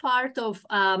 that's a part of,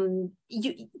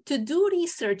 to do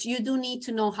research, you do need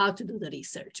to know how to do the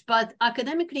research, but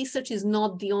academic research is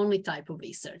not the only type of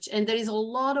research. And there is a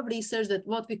lot of research that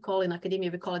what we call in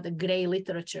academia, we call it the gray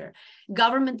literature.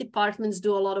 Government departments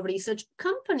do a lot of research.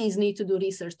 Companies need to do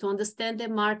research to understand their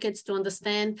markets, to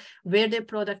understand where their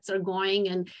products are going.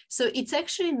 And so it's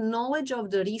actually knowledge of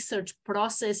the research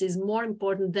process is more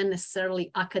important than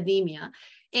necessarily academia.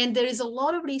 And there is a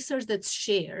lot of research that's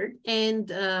shared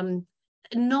and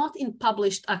not in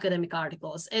published academic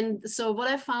articles. And so what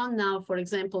I found now, for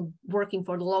example, working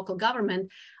for the local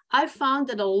government, I found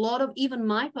that a lot of even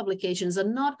my publications are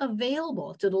not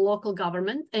available to the local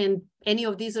government and any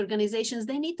of these organizations.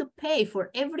 They need to pay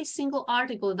for every single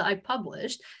article that I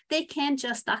published. They can't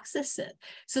just access it.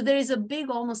 So there is a big,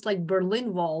 almost like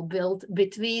Berlin Wall built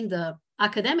between the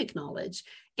academic knowledge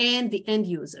and the end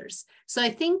users. So I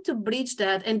think to bridge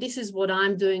that, and this is what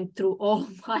I'm doing through all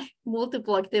my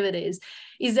multiple activities,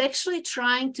 is actually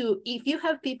trying to, if you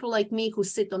have people like me who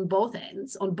sit on both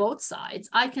ends, on both sides,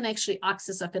 I can actually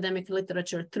access academic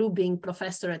literature through being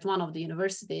professor at one of the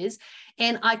universities,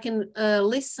 and I can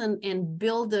listen and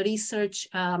build the research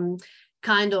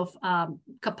kind of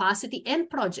capacity and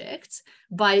projects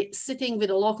by sitting with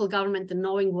a local government and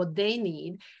knowing what they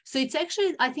need. So it's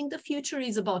actually, I think the future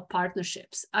is about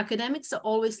partnerships. Academics are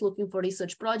always looking for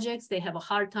research projects. They have a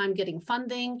hard time getting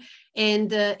funding.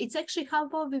 And it's actually, how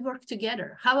about we work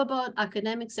together? How about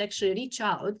academics actually reach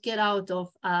out, get out of,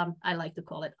 I like to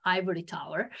call it ivory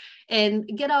tower, and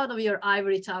get out of your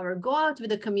ivory tower, go out with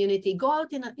the community, go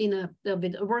out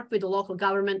work with the local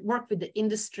government, work with the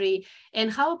industry.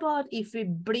 And how about if we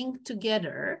bring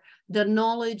together the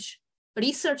knowledge,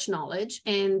 research knowledge,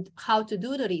 and how to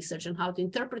do the research and how to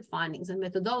interpret findings and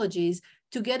methodologies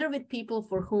together with people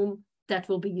for whom that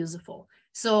will be useful.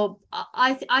 So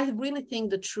I really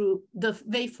think the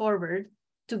way forward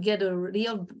to get a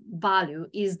real value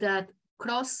is that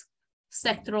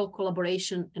cross-sectoral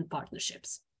collaboration and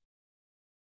partnerships.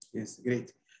 Yes,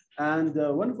 great. And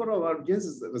one of our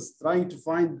audiences was trying to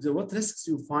find what risks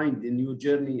you find in your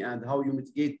journey and how you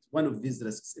mitigate one of these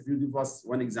risks. If you give us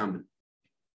one example.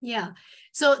 Yeah,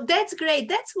 so that's great.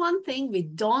 That's one thing we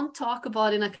don't talk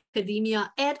about in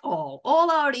academia at all. All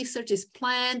our research is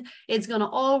planned. It's going to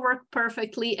all work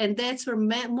perfectly. And that's where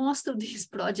most of these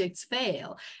projects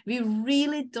fail. We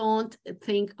really don't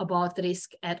think about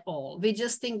risk at all. We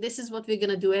just think this is what we're going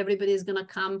to do. Everybody is going to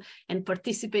come and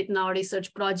participate in our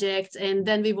research projects. And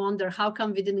then we wonder, how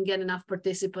come we didn't get enough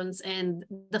participants and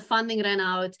the funding ran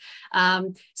out?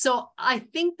 So I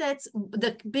think that's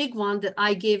the big one that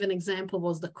I gave an example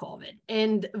was the COVID,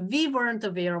 and we weren't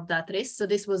aware of that risk. So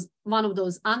this was one of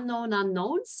those unknown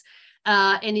unknowns,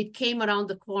 and it came around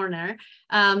the corner.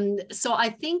 So I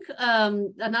think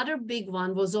another big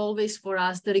one was always for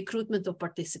us the recruitment of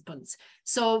participants.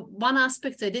 So one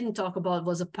aspect I didn't talk about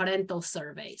was a parental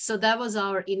survey. So that was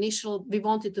our initial, we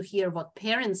wanted to hear what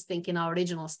parents think in our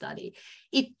original study.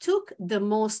 It took the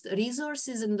most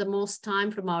resources and the most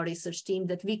time from our research team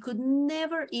that we could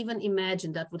never even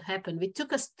imagine that would happen. It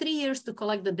took us 3 years to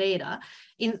collect the data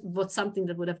in what something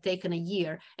that would have taken a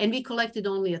year, and we collected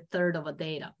only a third of the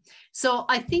data. So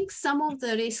I think some of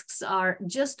the risks are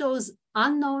just those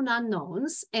unknown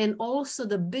unknowns, and also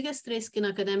the biggest risk in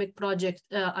academic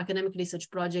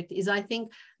research project is, I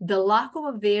think, the lack of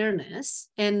awareness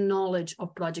and knowledge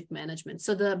of project management.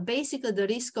 So basically the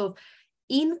risk of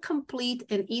incomplete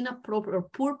and inappropriate or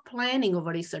poor planning of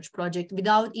a research project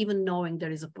without even knowing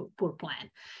there is a poor plan.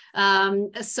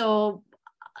 So,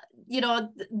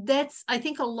 I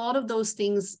think a lot of those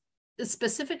things, the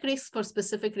specific risks for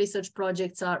specific research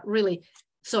projects are really,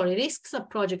 risks are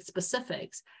project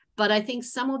specifics. But I think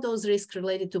some of those risks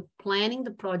related to planning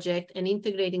the project and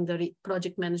integrating the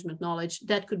project management knowledge,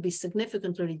 that could be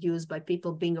significantly reduced by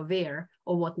people being aware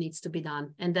of what needs to be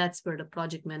done. And that's where the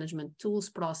project management tools,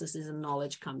 processes, and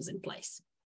knowledge comes in place.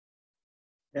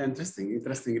 Yeah,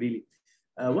 interesting, really.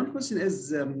 One question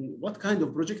is, what kind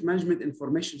of project management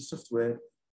information software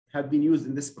have been used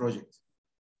in this project?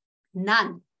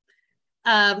 None.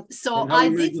 So I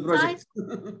did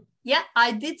Yeah,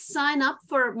 I did sign up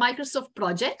for Microsoft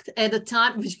Project at the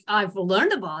time, which I've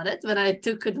learned about it when I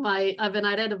took when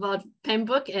I read about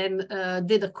PMBOK and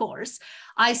did a course.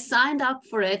 I signed up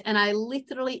for it and I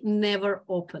literally never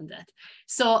opened it.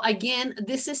 So again,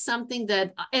 this is something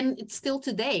that, and it's still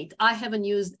to date, I haven't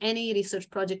used any research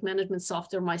project management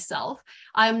software myself.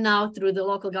 I'm now through the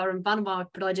local government, one of our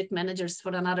project managers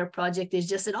for another project is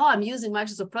just said, oh, I'm using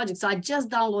Microsoft Project. So I just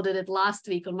downloaded it last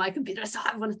week on my computer. So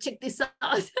I want to check this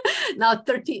out. Now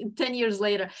 10 years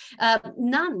later,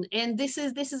 none. And this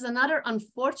is another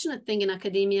unfortunate thing in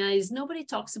academia is nobody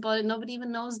talks about it. Nobody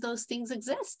even knows those things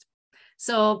exist.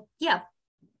 So, yeah.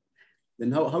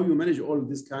 Then how you manage all of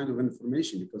this kind of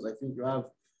information? Because I think you have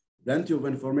plenty of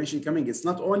information coming. It's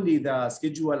not only the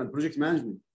schedule and project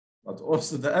management, but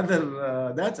also the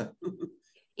other data.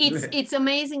 It's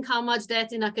amazing how much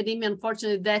that's in academia.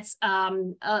 Unfortunately, that's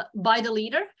by the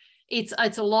leader.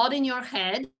 It's a lot in your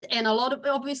head, and a lot of,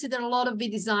 obviously there are a lot of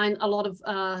design, a lot of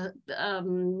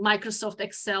Microsoft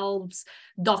Excel's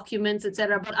documents,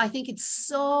 etc. But I think it's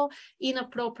so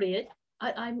inappropriate.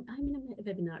 I'm in a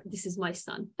webinar. This is my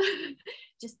son.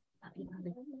 just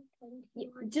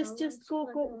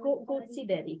go see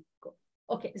Daddy. Go.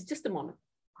 Okay, it's just a moment.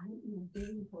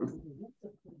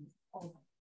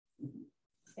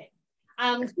 Okay.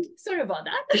 Sorry about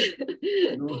that.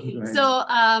 No, so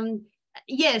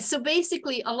Yes, so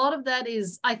basically a lot of that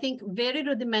is, I think, very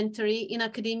rudimentary in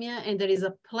academia, and there is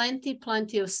a plenty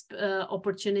of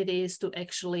opportunities to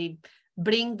actually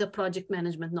bring the project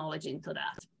management knowledge into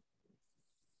that.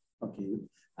 Okay,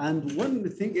 and one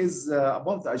thing is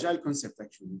about the Agile concept,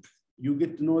 actually. You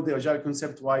get to know the Agile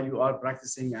concept while you are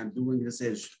practicing and doing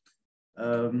research.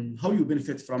 How you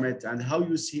benefit from it and how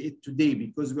you see it today,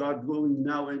 because we are going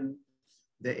now in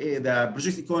the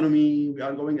project economy, we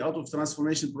are going out of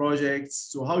transformation projects.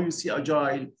 So how you see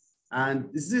Agile, and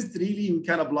is this really, we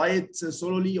can apply it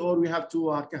solely, or we have to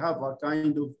have a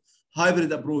kind of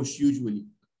hybrid approach usually?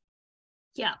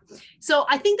 Yeah, so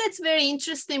I think that's very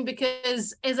interesting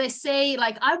because, as I say,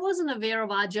 like, I wasn't aware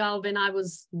of Agile when I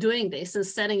was doing this and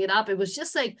setting it up. It was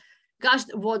just like, gosh,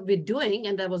 what we're doing,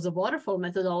 and that was a waterfall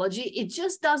methodology, it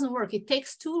just doesn't work. It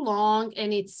takes too long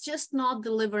and it's just not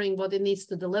delivering what it needs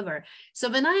to deliver. So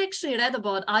when I actually read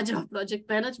about Agile project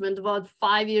management about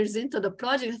 5 years into the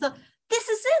project, I thought, this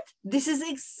is it. This is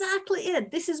exactly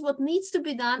it. This is what needs to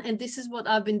be done. And this is what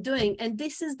I've been doing. And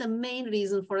this is the main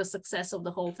reason for the success of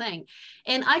the whole thing.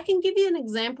 And I can give you an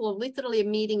example of literally a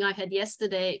meeting I had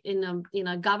yesterday in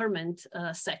a government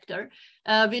sector.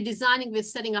 We're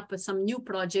setting up some new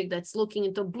project that's looking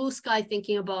into blue sky,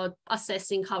 thinking about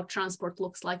assessing how transport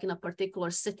looks like in a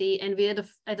particular city. And we're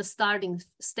at a starting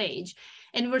stage.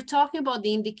 And we're talking about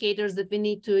the indicators that we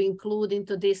need to include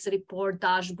into this report,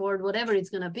 dashboard, whatever it's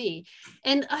going to be.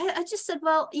 And I just said,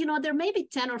 well, you know, there may be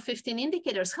 10 or 15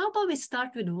 indicators. How about we start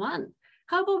with one?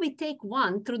 How about we take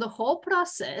one through the whole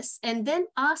process and then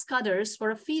ask others for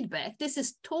a feedback? This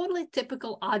is totally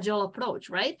typical Agile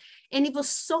approach, right? And it was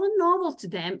so novel to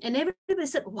them. And everybody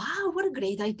said, wow, what a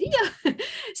great idea.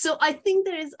 So I think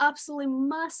there is absolutely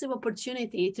massive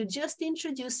opportunity to just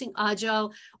introducing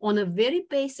Agile on a very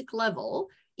basic level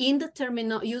in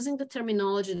the using the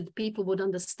terminology that people would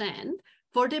understand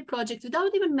for their project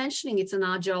without even mentioning it's an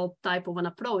Agile type of an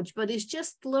approach, but it's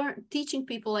just teaching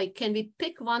people, like, can we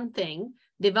pick one thing,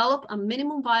 develop a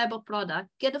minimum viable product,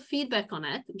 get a feedback on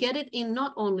it, get it in,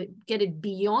 not only get it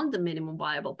beyond the minimum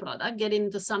viable product, get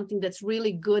into something that's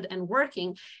really good and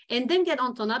working, and then get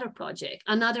onto another project,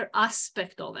 another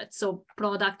aspect of it. So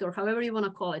product, or however you want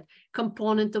to call it,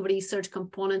 component of research,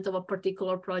 component of a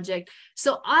particular project.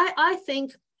 So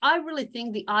I really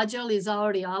think the Agile is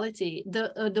our reality.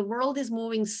 The world is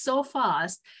moving so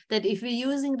fast that if we're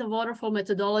using the waterfall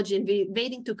methodology and we're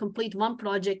waiting to complete one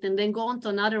project and then go on to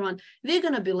another one, we're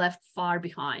going to be left far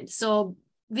behind. So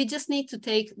we just need to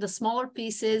take the smaller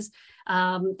pieces,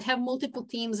 have multiple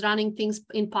teams running things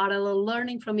in parallel,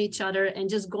 learning from each other, and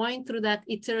just going through that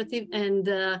iterative and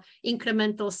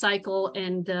incremental cycle.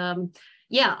 And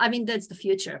yeah, I mean, that's the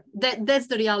future. That's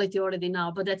the reality already now,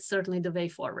 but that's certainly the way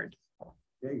forward.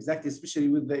 Yeah, exactly, especially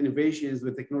with the innovations,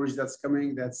 with technology that's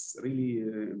coming, that's really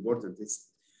important.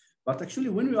 But actually,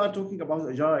 when we are talking about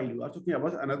Agile, we are talking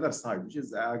about another side, which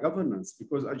is governance,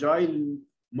 because Agile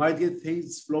might get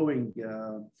things flowing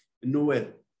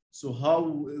nowhere. So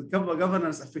how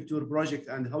governance affect your project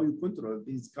and how you control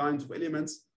these kinds of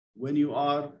elements when you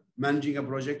are managing a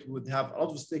project would have a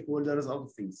lot of stakeholders, a lot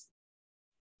of things.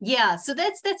 Yeah, so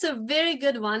that's a very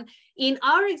good one. In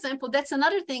our example, that's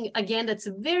another thing, again, that's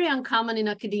very uncommon in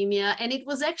academia. And it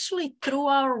was actually through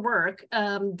our work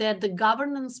that the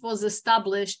governance was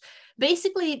established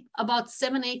basically about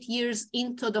 7-8 years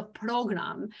into the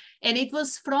program. And it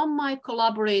was from my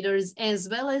collaborators as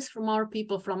well as from our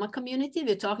people from a community.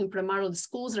 We're talking primarily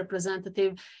schools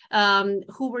representative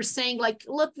who were saying, like,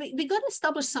 look, we got to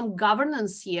establish some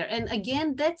governance here. And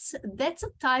again, that's a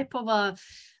type of a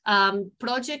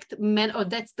or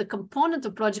that's the component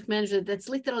of project management that's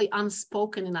literally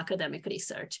unspoken in academic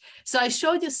research. So I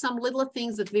showed you some little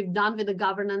things that we've done with the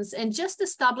governance and just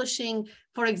establishing,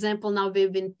 for example, now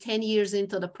we've been 10 years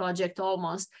into the project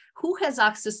almost, who has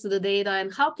access to the data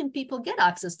and how can people get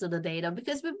access to the data,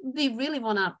 because we really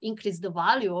want to increase the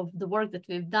value of the work that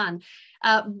we've done.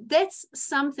 That's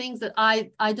some things that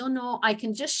I don't know. I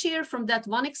can just share from that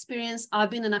one experience.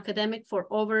 I've been an academic for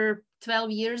over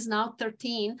 12 years now,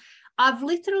 13. I've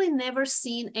literally never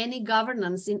seen any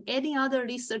governance in any other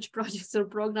research projects or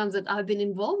programs that I've been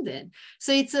involved in.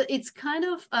 So it's kind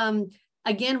of,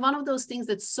 again, one of those things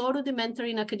that's so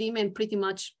rudimentary in academia and pretty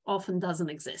much often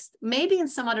doesn't exist. Maybe in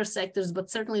some other sectors,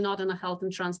 but certainly not in a health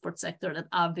and transport sector that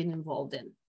I've been involved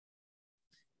in.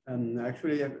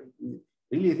 Actually,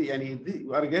 really,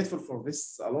 we are grateful for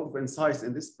this, a lot of insights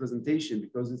in this presentation,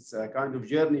 because it's a kind of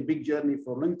journey, big journey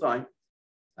for a long time.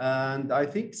 And I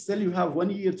think still you have 1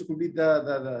 year to complete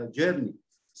the journey.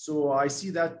 So I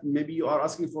see that maybe you are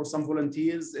asking for some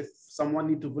volunteers, if someone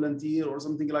need to volunteer or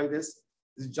something like this,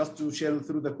 just to share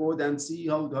through the code and see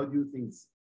how do you think.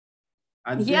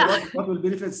 And yeah. what will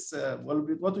benefits, what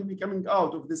will be coming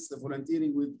out of this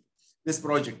volunteering with this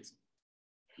project?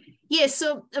 Yes,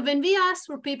 so when we ask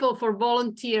for people, for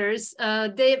volunteers,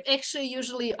 they actually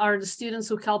usually are the students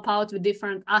who help out with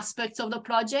different aspects of the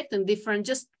project and different,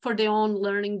 just for their own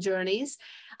learning journeys.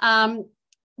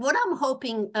 What I'm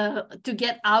hoping to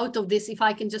get out of this, if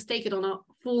I can just take it on a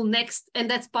full next, and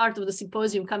that's part of the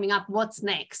symposium coming up, what's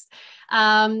next?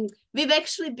 We've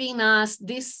actually been asked,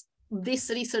 this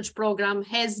research program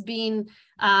has been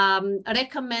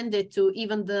recommended to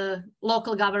even the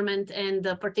local government and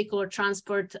the particular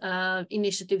transport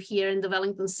initiative here in the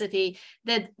Wellington city,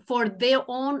 that for their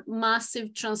own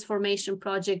massive transformation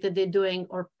project that they're doing,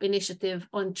 or initiative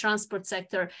on transport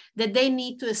sector, that they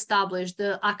need to establish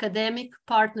the academic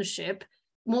partnership,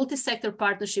 multi-sector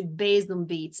partnership based on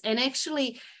BEATS. And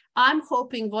actually, I'm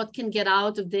hoping what can get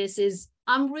out of this is,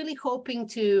 I'm really hoping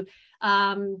to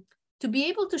be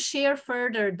able to share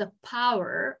further the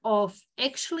power of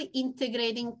actually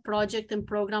integrating project and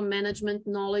program management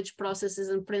knowledge, processes,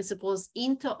 and principles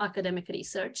into academic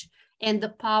research, and the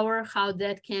power how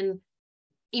that can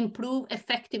improve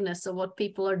effectiveness of what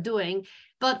people are doing,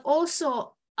 but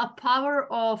also a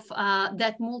power of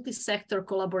that multi-sector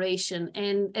collaboration,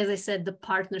 and as I said, the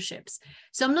partnerships.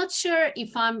 So I'm not sure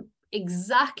if I'm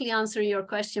exactly answering your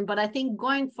question, but I think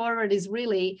going forward is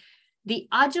really the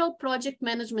Agile project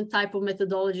management type of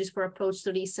methodologies for approach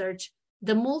to research,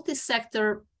 the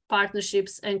multi-sector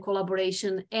partnerships and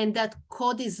collaboration, and that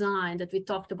co-design that we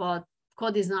talked about,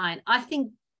 co-design. I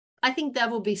think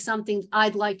that will be something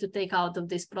I'd like to take out of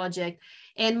this project.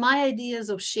 And my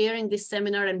ideas of sharing this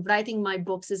seminar and writing my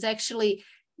books is actually,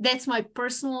 that's my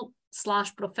personal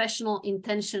 / professional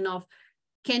intention of,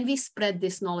 can we spread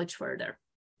this knowledge further?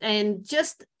 And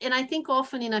I think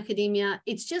often in academia,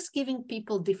 it's just giving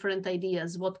people different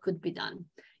ideas, what could be done.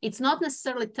 It's not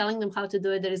necessarily telling them how to do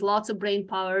it. There is lots of brain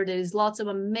power. There is lots of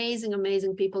amazing,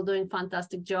 amazing people doing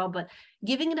fantastic job, but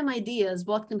giving them ideas,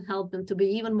 what can help them to be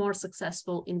even more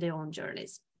successful in their own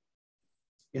journeys.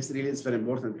 Yes, really, it's very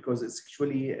important, because it's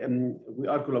actually, we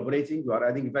are collaborating, we are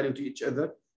adding value to each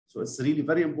other. So it's really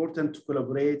very important to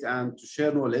collaborate and to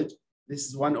share knowledge. This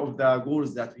is one of the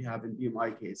goals that we have in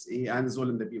PMIKSA and as well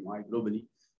in the PMI globally.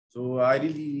 So I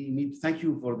really need to thank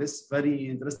you for this very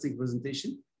interesting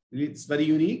presentation. It's very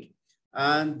unique.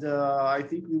 And I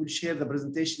think we will share the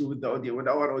presentation with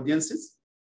our audiences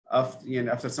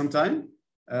after some time,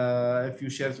 if you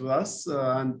share it with us.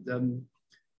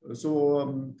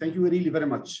 Thank you really very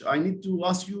much. I need to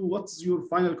ask you, what's your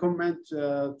final comment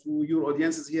to your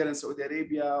audiences here in Saudi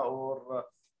Arabia, or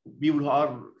people who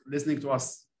are listening to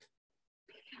us?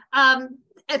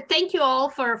 Thank you all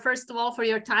first of all, for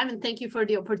your time, and thank you for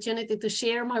the opportunity to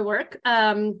share my work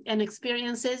and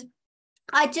experiences.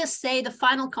 I just say the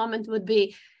final comment would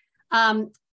be,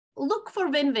 look for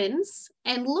win-wins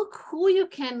and look who you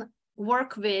can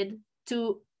work with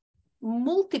to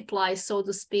multiply, so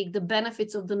to speak, the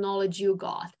benefits of the knowledge you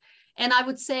got. And I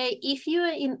would say, if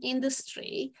you're in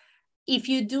industry, if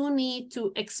you do need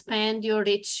to expand your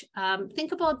reach,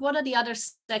 think about what are the other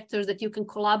sectors that you can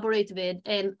collaborate with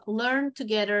and learn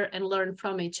together and learn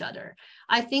from each other.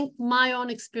 I think my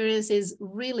own experience is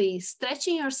really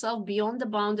stretching yourself beyond the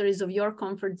boundaries of your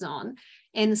comfort zone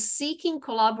and seeking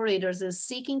collaborators and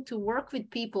seeking to work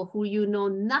with people who you know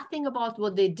nothing about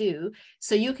what they do,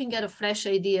 so you can get fresh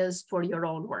ideas for your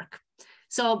own work.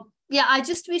 So yeah, I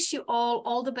just wish you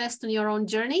all the best on your own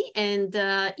journey. And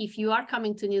if you are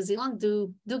coming to New Zealand,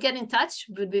 do get in touch.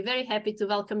 We'd be very happy to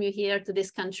welcome you here to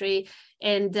this country.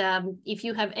 And if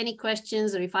you have any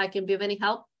questions or if I can be of any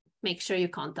help, make sure you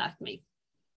contact me.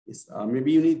 Yes,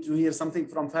 maybe you need to hear something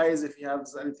from Faiz. If you have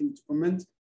anything to comment,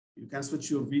 you can switch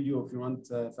your video if you want,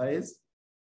 Faiz.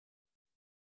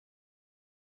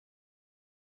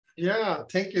 Yeah,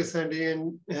 thank you, Sandy.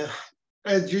 And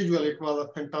as usual, it was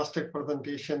a fantastic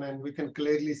presentation, and we can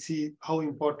clearly see how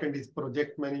important is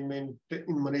project management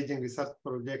in managing research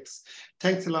projects.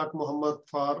 Thanks a lot, Mohammad,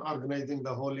 for organizing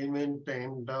the whole event.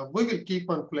 And we will keep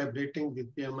on collaborating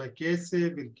with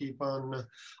PMIKSA. We'll keep on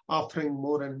offering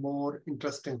more and more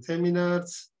interesting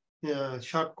seminars,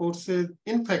 short courses.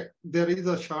 In fact, there is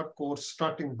a short course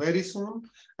starting very soon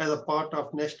as a part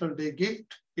of National Day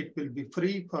gift. It will be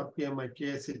free for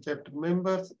PMIKSA chapter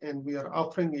members, and we are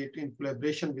offering it in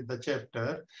collaboration with the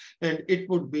chapter. And it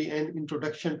would be an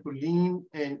introduction to Lean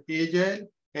and Agile,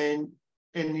 and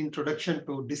an introduction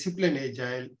to Discipline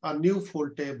Agile, a new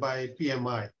forte by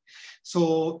PMI.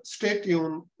 So stay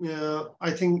tuned.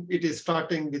 I think it is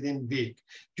starting within a week.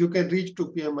 You can reach to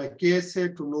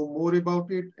PMIKSA to know more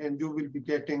about it, and you will be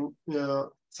getting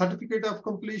certificate of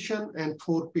completion and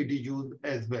 4 PDUs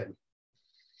as well.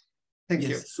 Thank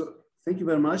you. So Thank you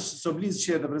very much. So please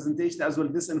share the presentation as well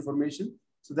this information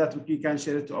so that we can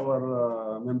share it to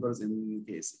our members in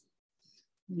KSA.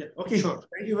 Yeah, okay, sure.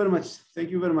 Thank you very much. Thank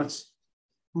you very much.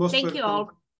 Most Thank you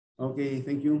all. Okay,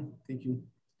 thank you. Thank you.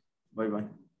 Bye-bye.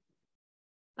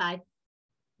 Bye.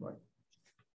 Bye.